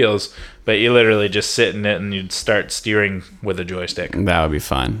two wheels, but you literally just sit in it and you'd start steering with a joystick. That would be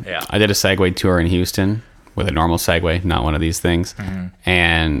fun. Yeah. I did a Segway tour in Houston with a normal Segway, not one of these things.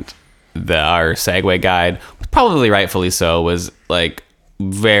 And our Segway guide, probably rightfully so, was like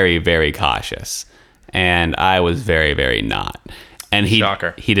very, very cautious. And I was very, very not. And he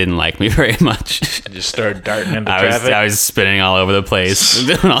didn't like me very much. I just started darting into traffic. I was spinning all over the place,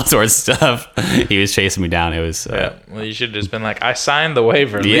 doing all sorts of stuff. He was chasing me down. It was... well, you should have just been like, I signed the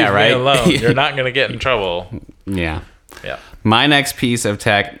waiver. Leave me alone. You're not going to get in trouble. Yeah. Yeah. My next piece of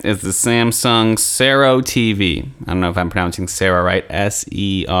tech is the Samsung Sero TV. I don't know if I'm pronouncing Sero right.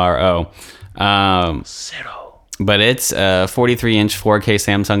 Sero. Sero. But it's a 43-inch 4K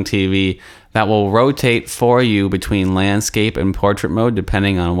Samsung TV that will rotate for you between landscape and portrait mode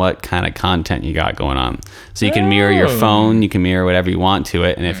depending on what kind of content you got going on. So you can mirror your phone, you can mirror whatever you want to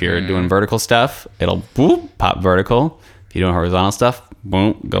it, and if you're doing vertical stuff, it'll boop, pop vertical. If you're doing horizontal stuff,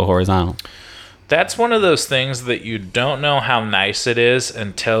 boom, go horizontal. That's one of those things that you don't know how nice it is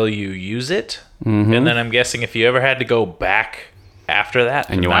until you use it. And then I'm guessing if you ever had to go back after that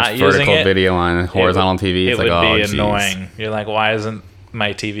and you watch vertical video on horizontal TV, it's like, oh, it would be geez. annoying. You're like, why isn't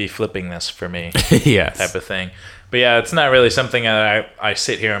my TV flipping this for me? Yes. Type of thing. But yeah, it's not really something that I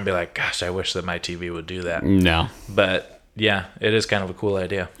sit here and be like, gosh, I wish that my TV would do that. No. But yeah, it is kind of a cool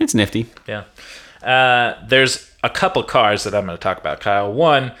idea. It's nifty. Yeah. There's a couple cars that I'm going to talk about, Kyle.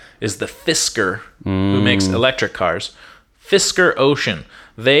 One is the Fisker, who makes electric cars. Fisker Ocean.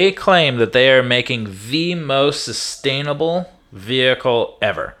 They claim that they are making the most sustainable vehicle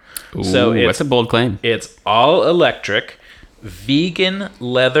ever. Ooh, so that's a bold claim. It's all electric, vegan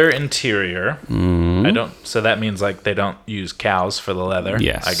leather interior. So that means like they don't use cows for the leather.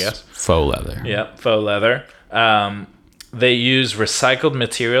 Yes, I guess faux leather. Yep, faux leather. They use recycled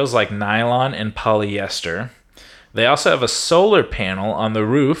materials like nylon and polyester. They also have a solar panel on the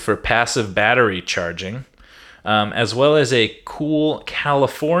roof for passive battery charging, as well as a cool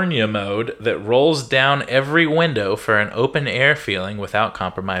California mode that rolls down every window for an open air feeling without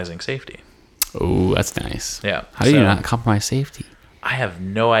compromising safety. Oh, that's nice. Yeah. How do you not compromise safety? I have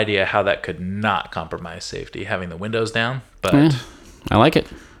no idea how that could not compromise safety, having the windows down, but... Yeah, I like it.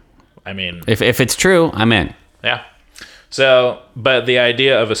 I mean... If it's true, I'm in. Yeah. So, but the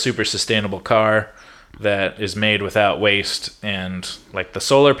idea of a super sustainable car that is made without waste, and like the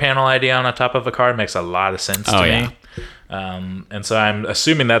solar panel idea on the top of a car makes a lot of sense to me. And so I'm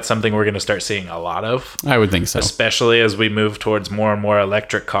assuming that's something we're going to start seeing a lot of. I would think so. Especially as we move towards more and more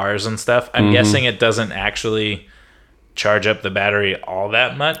electric cars and stuff. I'm guessing it doesn't actually charge up the battery all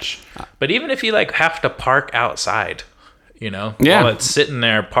that much. But even if you like have to park outside, while it's sitting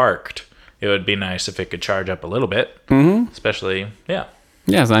there parked, it would be nice if it could charge up a little bit. Especially, yeah.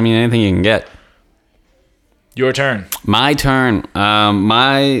 Yes, I mean anything you can get. Your turn. My turn.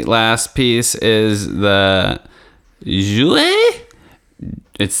 My last piece is the Jouet.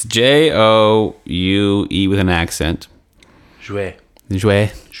 It's Joue with an accent. Jouet.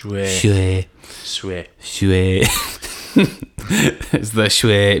 Jouet. Jouet. Jouet. Jouet. Jouet. It's the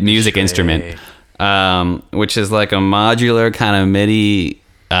Jouet music instrument, which is like a modular kind of MIDI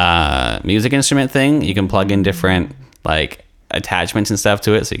music instrument thing. You can plug in different like attachments and stuff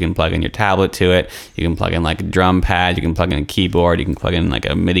to it. So you can plug in your tablet to it. You can plug in like a drum pad. You can plug in a keyboard. You can plug in like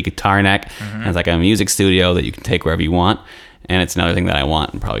a MIDI guitar neck. And it's like a music studio that you can take wherever you want. And it's another thing that I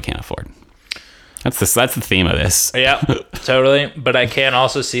want and probably can't afford. That's the theme of this. Yeah, totally. But I can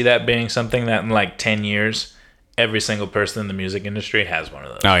also see that being something that in like 10 years, every single person in the music industry has one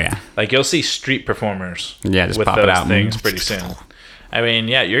of those. Oh yeah. Like you'll see street performers Just with pop those it out things pretty soon. I mean,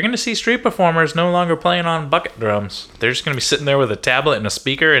 yeah, you're going to see street performers no longer playing on bucket drums. They're just going to be sitting there with a tablet and a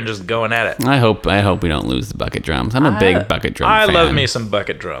speaker and just going at it. I hope we don't lose the bucket drums. I'm a big bucket drum fan. I love me fan. some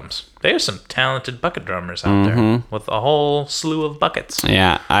bucket drums. There's some talented bucket drummers out there with a whole slew of buckets.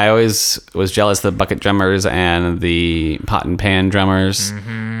 Yeah, I always was jealous of the bucket drummers and the pot and pan drummers.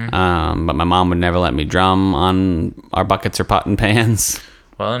 But my mom would never let me drum on our buckets or pot and pans.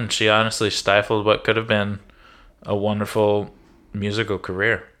 Well, and she honestly stifled what could have been a wonderful musical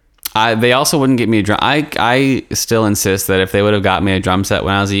career. They also wouldn't get me a drum. I still insist that if they would have got me a drum set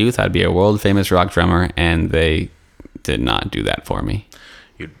when I was a youth, I'd be a world famous rock drummer, and they did not do that for me.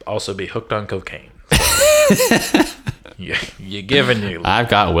 You'd also be hooked on cocaine. You give and you I've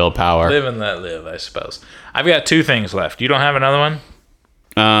got willpower. live and let live, I suppose. I've got 2 things left. You don't have another one?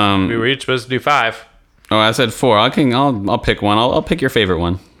 We were each supposed to do 5. Oh, I said 4. I'll pick one. I'll pick your favorite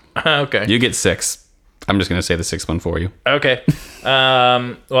one. Okay. You get 6. I'm just gonna say the 6th one for you. Okay.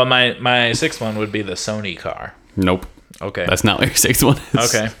 Well, my 6th one would be the Sony car. Nope. Okay. That's not what your 6th one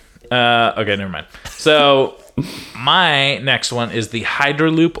is. Okay. Okay, never mind. So my next one is the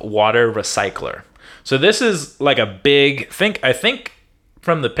Hydroloop water recycler. So this is like a big I think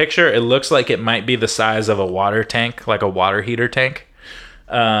from the picture it looks like it might be the size of a water tank, like a water heater tank.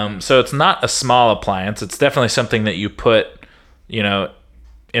 So it's not a small appliance. It's definitely something that you put,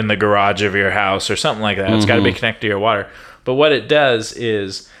 in the garage of your house or something like that. It's got to be connected to your water. But what it does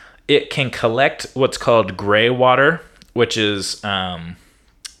is it can collect what's called gray water, which is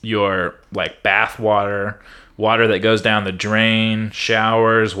your like bath water that goes down the drain,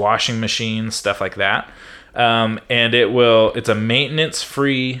 showers, washing machines, stuff like that. And it's a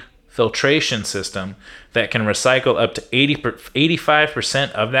maintenance-free filtration system that can recycle up to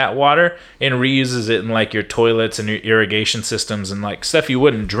 85% of that water and reuses it in like your toilets and your irrigation systems and like stuff you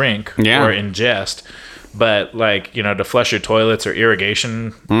wouldn't drink or ingest, but like, to flush your toilets or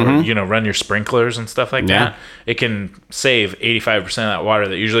irrigation or, run your sprinklers and stuff like that. It can save 85% of that water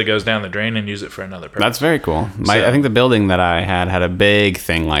that usually goes down the drain and use it for another purpose. That's very cool. I think the building that I had a big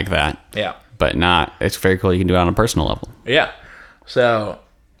thing like that. Yeah. But it's very cool. You can do it on a personal level. Yeah. So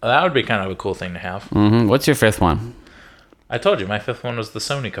that would be kind of a cool thing to have. What's your 5th one? I told you my 5th one was the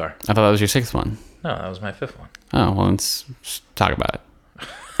Sony car. I thought that was your 6th one. No, that was my 5th one. Oh, well, let's talk about it.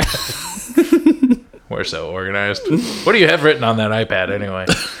 We're so organized. What do you have written on that iPad anyway?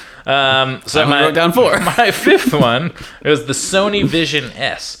 So I wrote down 4. My 5th one was the Sony Vision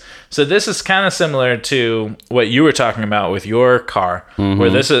S. So this is kind of similar to what you were talking about with your car, where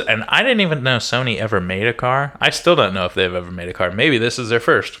this is, and I didn't even know Sony ever made a car. I still don't know if they've ever made a car. Maybe this is their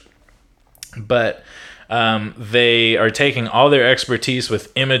first. But they are taking all their expertise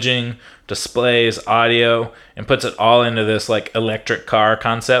with imaging, displays, audio, and puts it all into this like electric car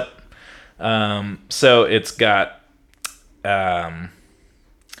concept. So it's got a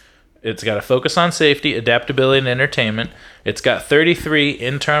focus on safety, adaptability, and entertainment. It's got 33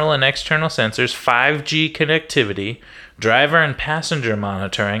 internal and external sensors, 5G connectivity, driver and passenger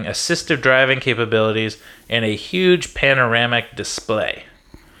monitoring, assistive driving capabilities, and a huge panoramic display.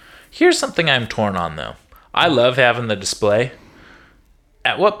 Here's something I'm torn on, though. I love having the display.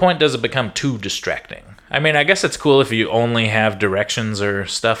 At what point does it become too distracting? I mean, I guess it's cool if you only have directions or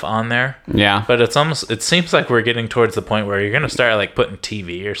stuff on there. Yeah. But it seems like we're getting towards the point where you're going to start like putting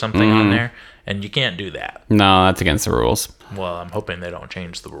TV or something on there, and you can't do that. No, that's against the rules. Well, I'm hoping they don't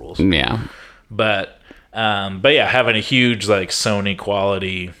change the rules. Yeah. But yeah, having a huge like Sony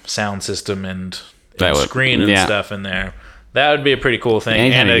quality sound system and screen and stuff in there, that would be a pretty cool thing.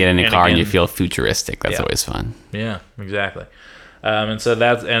 Anytime you get in a car and you feel futuristic, that's always fun. Yeah, exactly. And so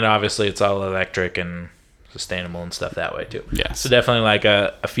and obviously it's all electric and sustainable and stuff that way too. Yes. So definitely like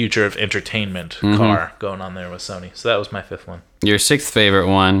a future of entertainment car going on there with Sony. So that was my fifth one. Your sixth favorite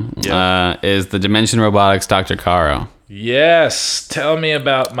one Yep. is the Dimension Robotics Dr. Caro. Yes. Tell me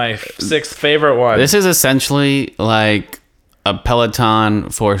about my sixth favorite one. This is essentially like a Peloton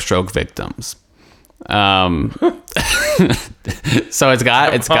for stroke victims. So it's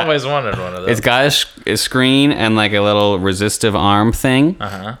got I've always wanted one of those. it's got a screen and like a little resistive arm thing,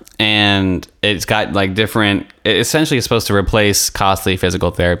 and it's got like different. It essentially is supposed to replace costly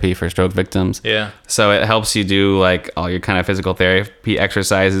physical therapy for stroke victims. Yeah. So it helps you do like all your kind of physical therapy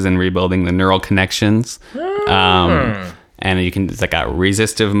exercises and rebuilding the neural connections. And you can, it's like got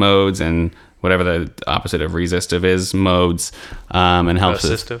resistive modes and whatever the opposite of resistive is, modes, and helps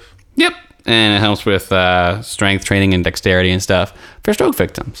with, Assistive. yep. And it helps with strength training and dexterity and stuff for stroke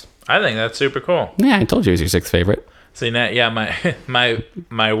victims. I think that's super cool. Yeah, I told you it was your sixth favorite. See, now, yeah,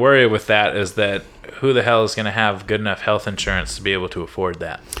 my worry with that is that who the hell is going to have good enough health insurance to be able to afford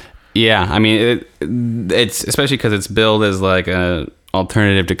that? Yeah, I mean, it's especially because it's billed as like a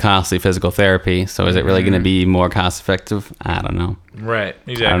alternative to costly physical therapy. So is it really going to be more cost effective? I don't know. Right.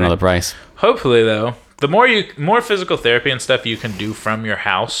 Exactly. I don't know the price. Hopefully, though, the more physical therapy and stuff you can do from your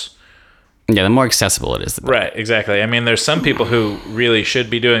house. Yeah, the more accessible it is, the better. Right, exactly. I mean, there's some people who really should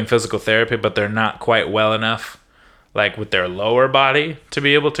be doing physical therapy, but they're not quite well enough, like with their lower body, to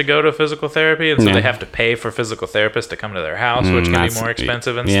be able to go to physical therapy, and so Yeah. they have to pay for physical therapists to come to their house, which can be that's- more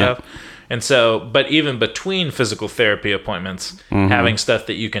expensive and yeah. stuff. And so, but even between physical therapy appointments, having stuff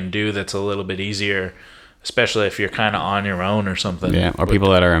that you can do that's a little bit easier, especially if you're kind of on your own or something. Yeah, or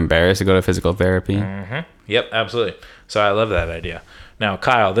people that are embarrassed to go to physical therapy. Yep, absolutely. So I love that idea. Now,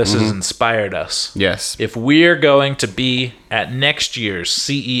 Kyle, this has inspired us. Yes. If we're going to be at next year's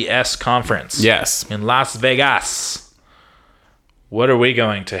CES conference Yes. in Las Vegas, what are we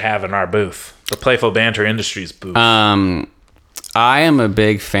going to have in our booth? The Playful Banter Industries booth. I am a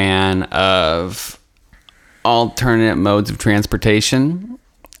big fan of alternate modes of transportation.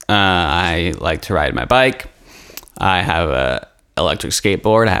 I like to ride my bike. I have a electric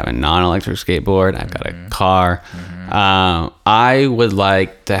skateboard. I have a non-electric skateboard. I've got a car. I would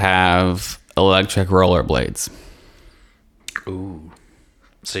like to have electric rollerblades. Ooh.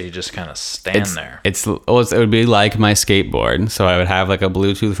 So you just kind of stand there. It would be like my skateboard. So I would have like a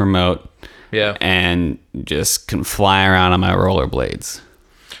Bluetooth remote Yeah. and just can fly around on my rollerblades.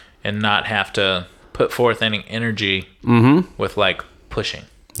 And not have to put forth any energy with like pushing.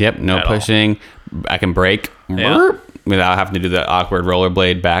 Yep, no At all. pushing. I can brake Yeah. without having to do the awkward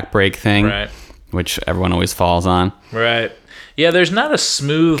rollerblade back brake thing, Right. which everyone always falls on. Right. Yeah, there's not a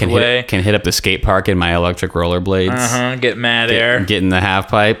smooth Can way. hit up the skate park in my electric rollerblades. Get mad air. Get in the half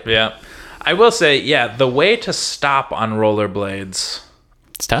pipe. Yeah. I will say, yeah, the way to stop on rollerblades,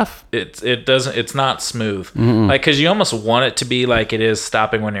 It's tough. it's not smooth. Like, cause you almost want it to be like it is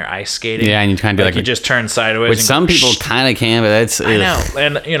stopping when you're ice skating. Yeah, and you kind of do like like you just turn sideways. which and some go, people kind of can, but that's I know,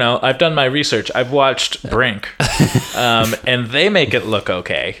 and you know, I've done my research. I've watched Brink, and they make it look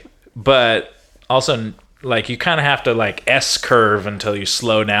okay, but also like you kind of have to like S curve until you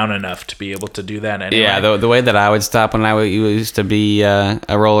slow down enough to be able to do that anyway. Yeah, the way that I would stop when I used to be a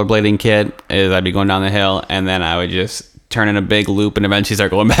rollerblading kid is I'd be going down the hill and then I would just turn in a big loop and eventually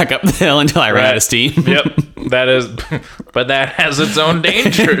start going back up the hill until I ran out of steam. Yep, that is, but that has its own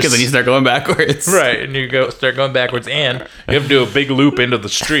dangers. Because then you start going backwards. Right, and you start going backwards, and you have to do a big loop into the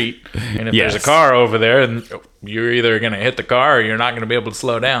street. And if there's a Yes. car over there, and you're either going to hit the car or you're not going to be able to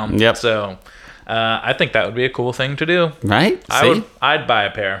slow down. Yep. So, I think that would be a cool thing to do. Right? See? I'd buy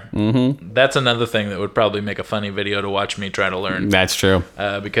a pair. Mm-hmm. That's another thing that would probably make a funny video to watch me try to learn. That's true.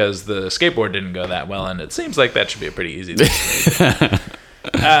 Because the skateboard didn't go that well, and it seems like that should be a pretty easy thing.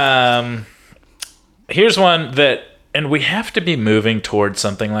 Here's one that, and we have to be moving towards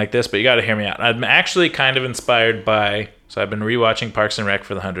something like this, but you got to hear me out. I'm actually kind of inspired by, so I've been rewatching Parks and Rec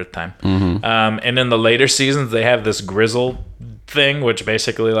for the 100th time. And in the later seasons, they have this Grizzle thing, which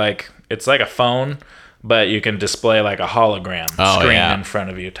basically like, it's like a phone, but you can display like a hologram screen in front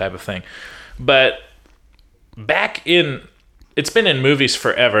of you type of thing. But it's been in movies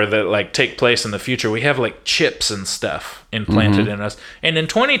forever that like take place in the future. We have like chips and stuff implanted in us. And in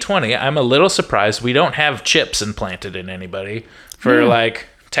 2020, I'm a little surprised we don't have chips implanted in anybody for like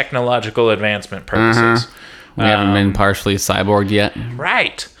technological advancement purposes. We haven't been partially cyborged yet.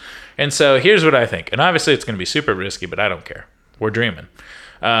 Right. And so here's what I think. And obviously it's going to be super risky, but I don't care. We're dreaming.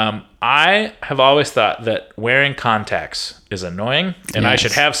 I have always thought that wearing contacts is annoying, and I Yes.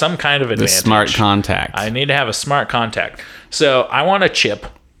 should have some kind of The advantage. smart contact. I need to have a smart contact. So I want a chip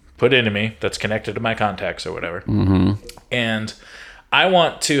put into me that's connected to my contacts or whatever. And I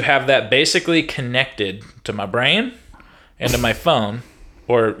want to have that basically connected to my brain and to my phone,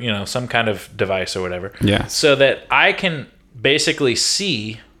 or some kind of device or whatever. Yeah. So that I can basically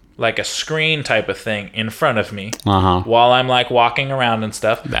see like a screen type of thing in front of me while I'm like walking around and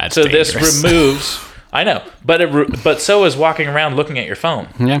stuff. That's so dangerous. This removes. I know, but so is walking around looking at your phone.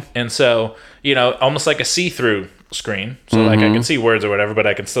 Yeah. And so almost like a see-through screen. So like I can see words or whatever, but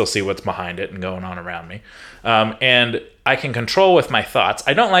I can still see what's behind it and going on around me. And I can control with my thoughts.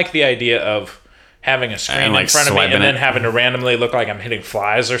 I don't like the idea of having a screen in front of me and then having to randomly look like I'm hitting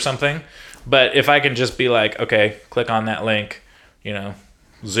flies or something. But if I can just be like, okay, click on that link,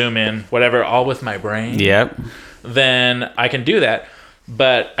 zoom in, whatever, all with my brain. Yep. Then I can do that.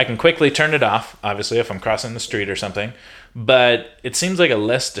 But I can quickly turn it off, obviously, if I'm crossing the street or something. But it seems like a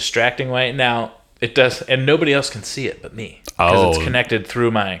less distracting way. Now, it does, and nobody else can see it but me. Because it's connected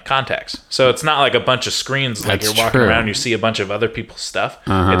through my contacts. So it's not like a bunch of screens like you're walking around and you see a bunch of other people's stuff.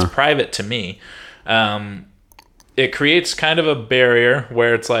 It's private to me. It creates kind of a barrier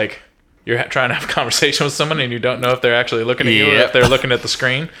where it's like you're trying to have a conversation with someone and you don't know if they're actually looking at you or if they're looking at the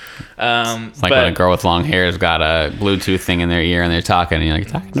screen. It's like when a girl with long hair has got a Bluetooth thing in their ear and they're talking and you're like,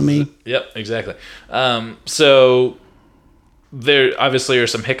 talking to me? Yep, exactly. So there obviously are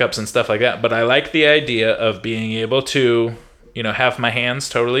some hiccups and stuff like that, but I like the idea of being able to, have my hands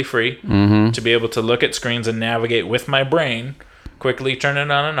totally free, to be able to look at screens and navigate with my brain, quickly turn it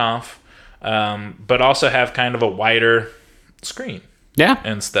on and off, but also have kind of a wider screen. Yeah.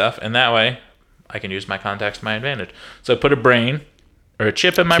 And stuff. And that way I can use my contacts to my advantage. So I put a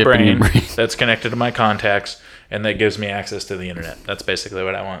chip in my brain that's connected to my contacts and that gives me access to the internet. That's basically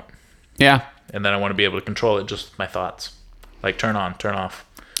what I want. Yeah. And then I want to be able to control it just with my thoughts. Like turn on, turn off.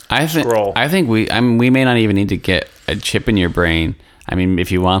 Scroll. I think we may not even need to get a chip in your brain. I mean,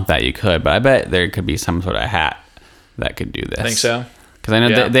 if you want that, you could. But I bet there could be some sort of hat that could do this. Think so? Because I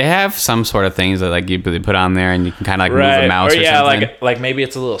know they have some sort of things that like you put on there and you can kind of like move a mouse or something. like maybe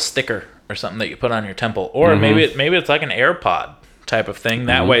it's a little sticker or something that you put on your temple, or maybe it's like an AirPod type of thing.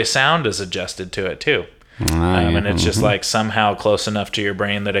 That way, sound is adjusted to it too, and it's just like somehow close enough to your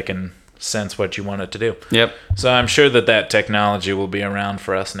brain that it can sense what you want it to do. Yep. So I'm sure that technology will be around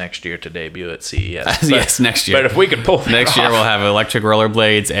for us next year to debut at CES. Yes, next year. But if we could pull that next year, off, we'll have electric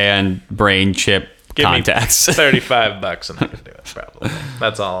rollerblades and brain chip. Give contacts. me $35 and I can do it, probably.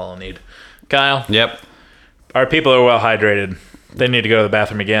 That's all I'll need. Kyle? Yep. Our people are well hydrated. They need to go to the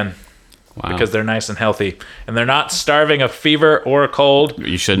bathroom again. Wow. Because they're nice and healthy. And they're not starving of fever or a cold.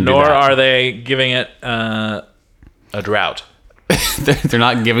 You shouldn't Nor do that. are they giving it a drought. They're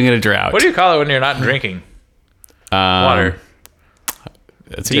not giving it a drought. What do you call it when you're not drinking? Water.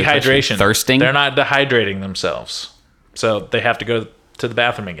 Dehydration. Thirsting? They're not dehydrating themselves. So they have to go to the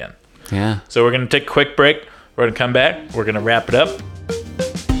bathroom again. Yeah. So we're going to take a quick break. We're going to come back. We're going to wrap it up.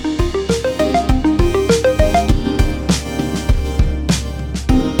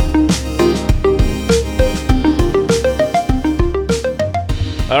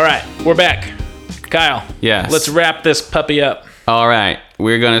 All right, we're back. Kyle. Yes. Let's wrap this puppy up. All right.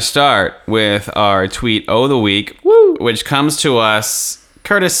 We're going to start with our tweet of the week, which comes to us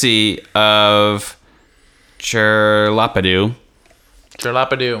courtesy of Chirlapadoo.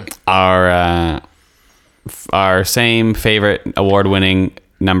 Our same favorite award-winning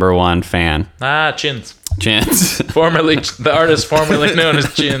 #1 fan. Chins. The artist formerly known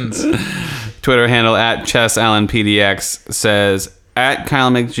as Chins. Twitter handle @ChessAllenPDX says, @Kyle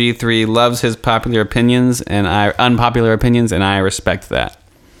McG3 loves his unpopular opinions, and I respect that.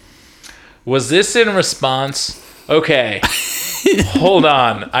 Was this in response? Okay. Hold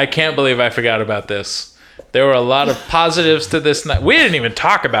on. I can't believe I forgot about this. There were a lot of positives to this night. We didn't even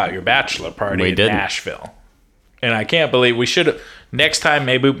talk about your bachelor party in Nashville. And I can't believe we should have. Next time,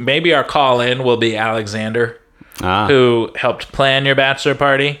 maybe our call-in will be Alexander, who helped plan your bachelor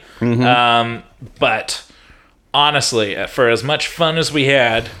party. But honestly, for as much fun as we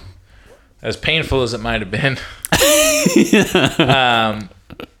had, as painful as it might have been,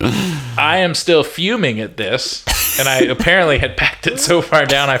 I am still fuming at this. And I apparently had packed it so far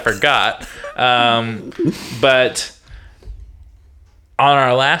down I forgot. But on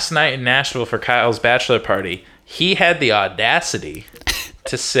our last night in Nashville for Kyle's bachelor party, he had the audacity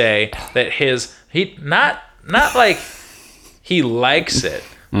to say that not like he likes it,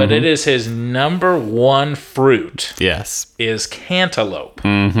 but it is his #1 fruit. Yes. Is cantaloupe.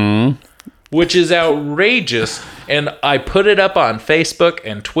 Which is outrageous. And I put it up on Facebook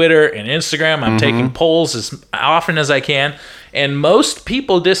and Twitter and Instagram. I'm taking polls as often as I can. And most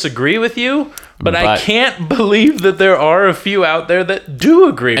people disagree with you, but I can't believe that there are a few out there that do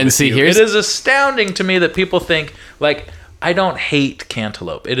agree with you. It is astounding to me that people think, like, I don't hate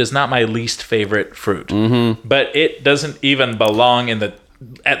cantaloupe. It is not my least favorite fruit, Mm-hmm. but it doesn't even belong in the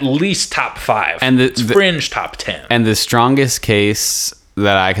at least top 5. And it's fringe top 10. And the strongest case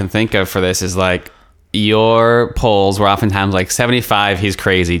that I can think of for this is like your polls were oftentimes like 75, he's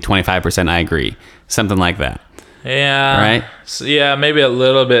crazy, 25%, I agree. Something like that. Yeah. Right? So, yeah, maybe a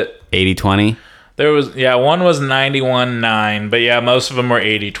little bit. 80-20. There was, one was 91-9, but yeah, most of them were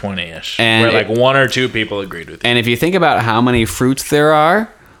 80-20-ish. And where like 1 or 2 people agreed with you. And if you think about how many fruits there are,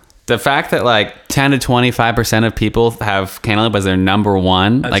 the fact that like 10 to 25% of people have cantaloupe as their number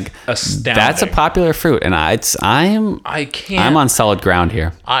one, like astounding. that's a popular fruit. And I'm on solid ground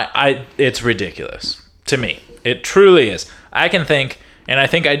here. It's ridiculous to me. It truly is. I can think, and I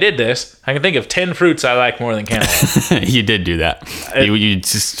think I did this, I can think of 10 fruits I like more than cantaloupe. You did do that. You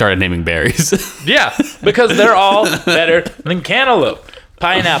just started naming berries. Yeah, because they're all better than cantaloupe.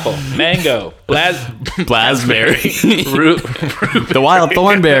 Pineapple, mango, Blasberry. the wild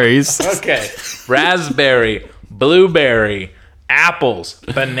thornberries. Okay. Raspberry, blueberry, apples,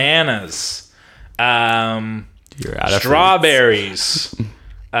 bananas, You're out of strawberries.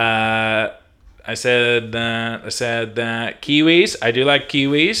 I said that kiwis. I do like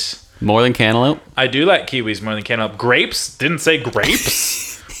kiwis. More than cantaloupe? I do like kiwis more than cantaloupe. Grapes? Didn't say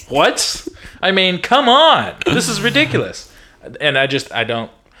grapes. What? I mean, come on. This is ridiculous. And I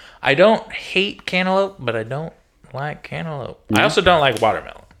don't hate cantaloupe, but I don't like cantaloupe. I also don't like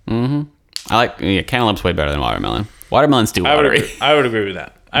watermelon. I like cantaloupe's way better than watermelon. Watermelon's too watery. I would agree with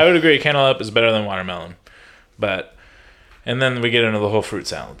that. I would agree cantaloupe is better than watermelon. And then we get into the whole fruit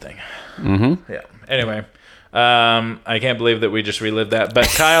salad thing. Mm-hmm. Yeah. Anyway, I can't believe that we just relived that. But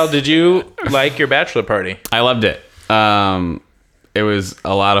Kyle, did you like your bachelor party? I loved it. It was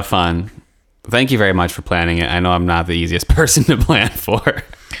a lot of fun. Thank you very much for planning it. I know I'm not the easiest person to plan for.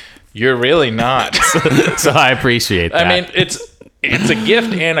 You're really not. So I appreciate that. I mean, it's a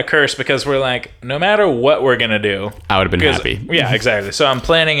gift and a curse because we're like, no matter what we're going to do. I would have been happy. Yeah, exactly. So I'm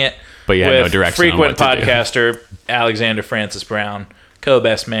planning it but yeah, with no direction frequent on what to do. podcaster Alexander Francis Brown,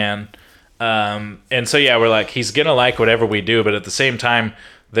 co-best man. And so, yeah, we're like, he's going to like whatever we do. But at the same time,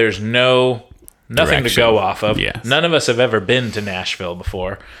 there's nothing Direction. to go off of. Yes. None of us have ever been to Nashville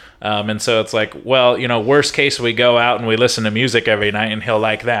before. And so it's like, well, worst case, we go out and we listen to music every night and he'll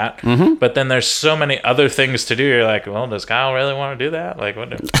like that. Mm-hmm. But then there's so many other things to do. You're like, well, does Kyle really want to do that? Like,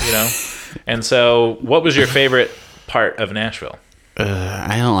 what, And so what was your favorite part of Nashville?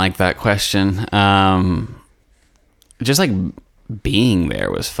 I don't like that question. Just like being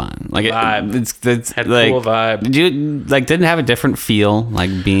there was fun. Like it's Had like, cool vibe. Did you didn't have a different feel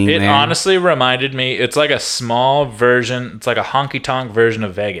like being It there? honestly reminded me, it's like a small version, it's like a honky tonk version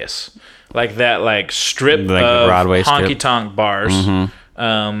of Vegas. Like that strip Like the of Broadway strip? honky tonk bars. Mm-hmm.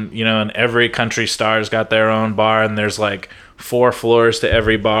 And every country star's got their own bar, and there's like 4 floors to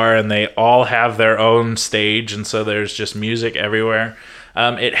every bar, and they all have their own stage, and so there's just music everywhere.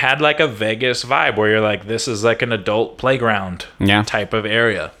 It had like a Vegas vibe where you're like, this is like an adult playground type of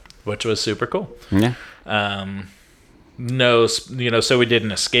area, which was super cool. Yeah. So we did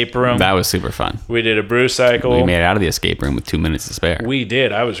an escape room. That was super fun. We did a brew cycle. We made it out of the escape room with 2 minutes to spare. We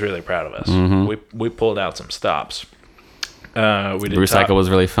did. I was really proud of us. Mm-hmm. We pulled out some stops. We did Brew cycle was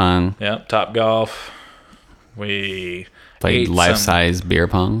really fun. Yeah, Top Golf. We Played ate life-size beer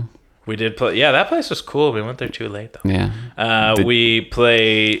pong. We did play. Yeah, that place was cool. We went there too late though. Yeah. We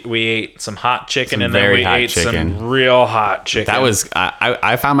ate some hot chicken, Some and then very we hot ate chicken. some real hot chicken. That was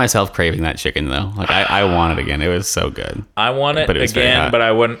I found myself craving that chicken though. Like I want it again. It was so good. I want it But it was very again, hot. but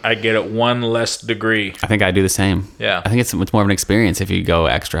I wouldn't. I get it 1 less degree. I think I do the same. Yeah. I think it's more of an experience if you go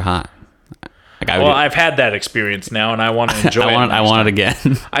extra hot. Like I've had that experience now, and I want to enjoy it. I want it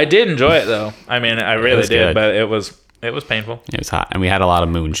again. I did enjoy it though. I mean, I really was did, good. but it was painful. It was hot, and we had a lot of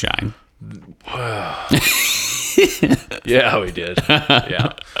moonshine. Yeah, we did.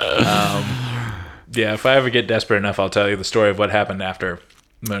 Yeah. If I ever get desperate enough, I'll tell you the story of what happened after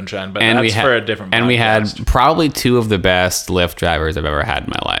Moonshine, but that's for a different podcast. And we had probably 2 of the best Lyft drivers I've ever had in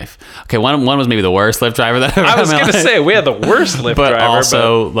my life. Okay, one was maybe the worst Lyft driver that I've ever had I was in my going to life, say, we had the worst Lyft but driver.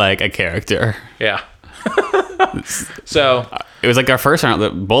 also like a character. Yeah. So, It was like our first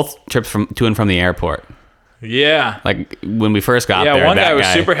round, both trips to and from the airport. yeah. Like when we first got there. Yeah, one that guy was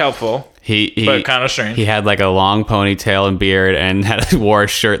super helpful. He but kind of strange. He had like a long ponytail and beard and wore a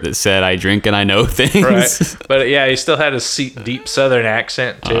shirt that said "I drink and I know things." Right. But yeah, he still had his deep Southern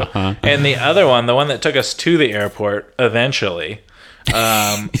accent too. Uh-huh. And the other one, the one that took us to the airport eventually,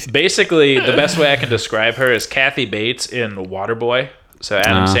 basically the best way I can describe her is Kathy Bates in Waterboy. So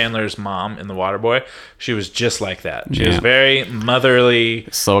Adam Oh. Sandler's mom in The Waterboy, she was just like that. She was Yeah. very motherly.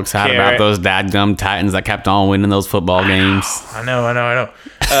 So excited Carrot. about those dadgum Titans that kept on winning those football games. I know.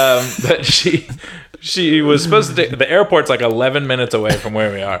 But she was supposed to the airport's like 11 minutes away from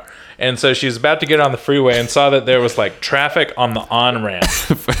where we are. And so she's about to get on the freeway and saw that there was like traffic on the on-ramp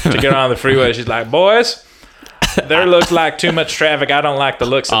to get on the freeway. She's like, boys, there looks like too much traffic. I don't like the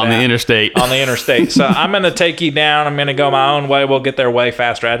looks of On that. the interstate. On the interstate. So I'm going to take you down. I'm going to go my own way. We'll get there way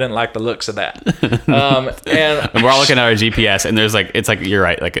faster. I didn't like the looks of that. And And we're all looking at our GPS, and there's like, it's like, you're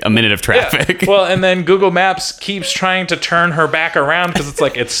right, like a minute of traffic. Well, and then Google Maps keeps trying to turn her back around because it's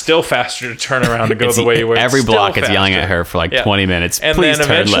like it's still faster to turn around and go the way you were. Every block is yelling at her for like 20 minutes. And Please then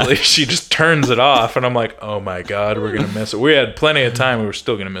turn eventually left. she just turns it off, and I'm like, oh my god, we're gonna miss it. We had plenty of time. We were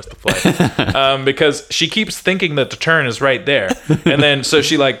still gonna miss the flight because she keeps thinking that the turn is right there, and then so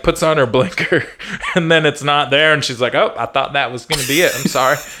she like puts on her blinker, and then it's not there, and she's like, oh, I thought that was gonna be it. I'm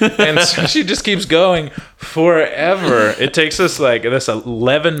sorry. And so she just keeps going forever. It takes us like this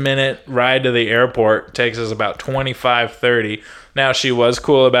 11-minute ride to the airport. Takes us about 25-30. Now, she was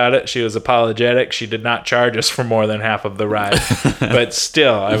cool about it. She was apologetic. She did not charge us for more than half of the ride. But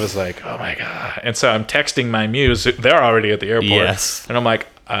still, I was like, oh my God. And so I'm texting my muse. They're already at the airport. Yes. And I'm like,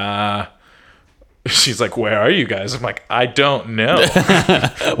 she's like, where are you guys? I'm like, I don't know.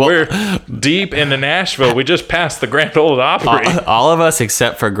 We're deep into Nashville. We just passed the Grand Ole Opry. All of us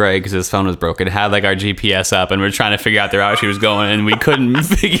except for Greg, because his phone was broken, had like our GPS up, and we're trying to figure out the route she was going, and we couldn't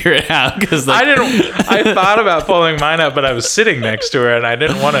figure it out because like, I thought about pulling mine up, but I was sitting next to her and I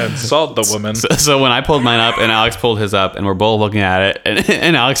didn't want to insult the woman. So when I pulled mine up and Alex pulled his up and we're both looking at it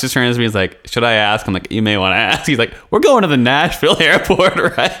and Alex just turns to me, he's like, should I ask? I'm like, you may want to ask. He's like, we're going to the Nashville airport,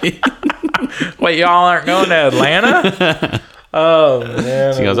 right? Wait, y'all aren't going to Atlanta? Oh,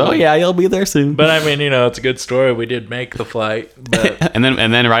 man. He goes, oh yeah, you'll be there soon. But I mean, it's a good story. We did make the flight, but and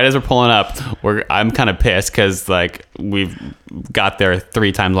then right as we're pulling up, I'm kind of pissed because like we've got there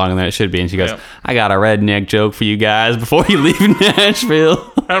 3 times longer than it should be, and she goes, Yeah. I got a redneck joke for you guys before you leave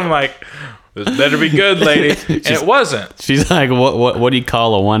Nashville. I'm like, this better be good, lady. And it wasn't. She's like, what do you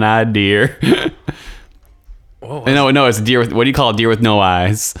call a one-eyed deer? What was No, it's a deer with, what do you call a deer with no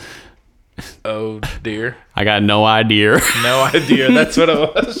eyes? Oh, dear. I got no idea. No idea. That's what it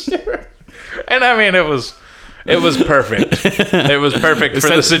was. And I mean, it was perfect. It was perfect for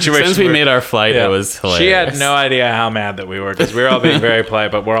the situation. Since we made our flight, Yeah. it was hilarious. She had no idea how mad that we were because we were all being very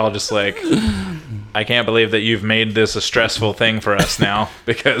polite, but we're all just like, I can't believe that you've made this a stressful thing for us now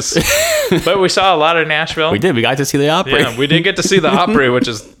because. But we saw a lot of Nashville. We did. We got to see the opera. Yeah, we did get to see the Opry, which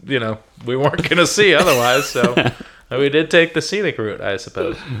is we weren't going to see otherwise. So we did take the scenic route, I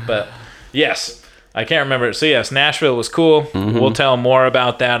suppose. But yes, I can't remember. So yes, Nashville was cool. Mm-hmm. We'll tell more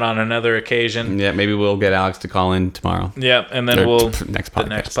about that on another occasion. Yeah, maybe we'll get Alex to call in tomorrow. Yeah, and then Or we'll next the podcast.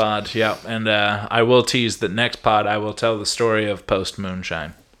 next pod. Yeah, and I will tease that next pod. I will tell the story of Post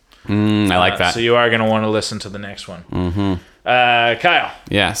Moonshine. I like that. So you are going to want to listen to the next one. Mm-hmm. Kyle,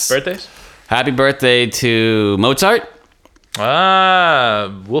 Yes. birthdays? Happy birthday to Mozart,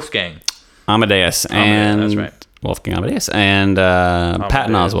 Wolfgang. Amadeus, and that's right. Wolfgang Amadeus, and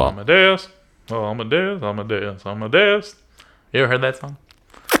Patton Oswalt. Amadeus. You ever heard that song?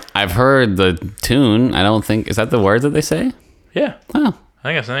 I've heard the tune. I don't think, is that the words that they say? Yeah. Oh, I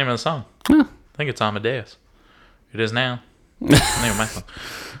think that's the name of the song. oh. I think it's Amadeus. It is now. It's the name of my song.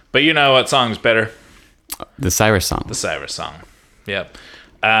 But you know what song's better? The Cyrus song. The Cyrus song. Yep.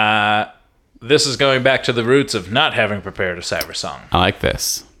 This is going back to the roots of not having prepared a Cyrus song. I like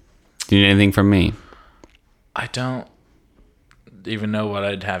this. Do you need anything from me? I don't even know what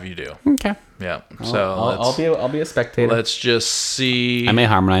I'd have you do. Okay. Yeah. So I'll be a spectator. let's just see. I may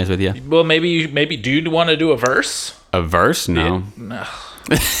harmonize with you. Well, maybe do you want to do a verse? A verse? No. No.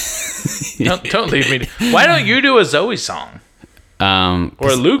 Don't leave me. Why don't you do a Zoe song or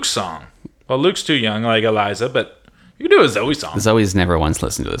a Luke song? Well, Luke's too young, like Eliza, but you can do a Zoe song. Zoe's never once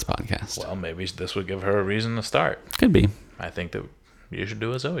listened to this podcast. Well, maybe this would give her a reason to start. Could be. I think that you should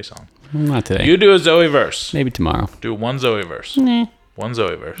do a Zoe song. Not today. You do a Zoe verse. Maybe tomorrow. Do one Zoe verse. Nah. One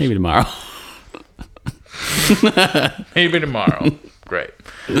Zoe verse. Maybe tomorrow. Maybe tomorrow. Great.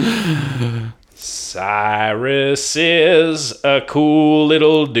 Cyrus is a cool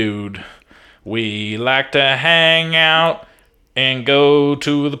little dude. We like to hang out and go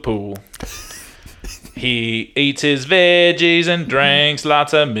to the pool. He eats his veggies and drinks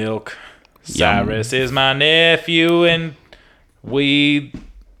lots of milk. Yum. Cyrus is my nephew and we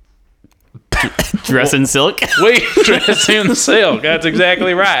Dress in silk. dress in silk. That's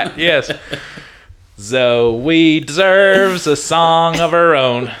exactly right. Yes. Zoe deserves a song of her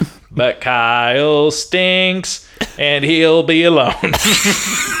own, but Kyle stinks and he'll be alone.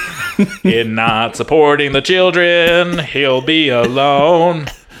 In not supporting the children, he'll be alone.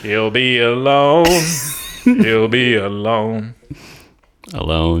 He'll be alone. He'll be alone.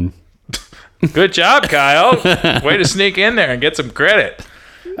 Alone. Good job, Kyle. Way to sneak in there and get some credit.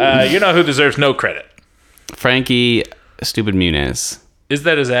 You know who deserves no credit? Frankie Stupid Muniz. Is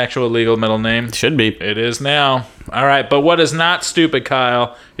that his actual legal middle name? Should be. It is now. All right, but what is not stupid,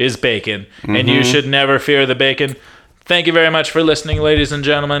 Kyle, is bacon. And you should never fear the bacon. Thank you very much for listening, ladies and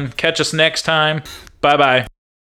gentlemen. Catch us next time. Bye-bye.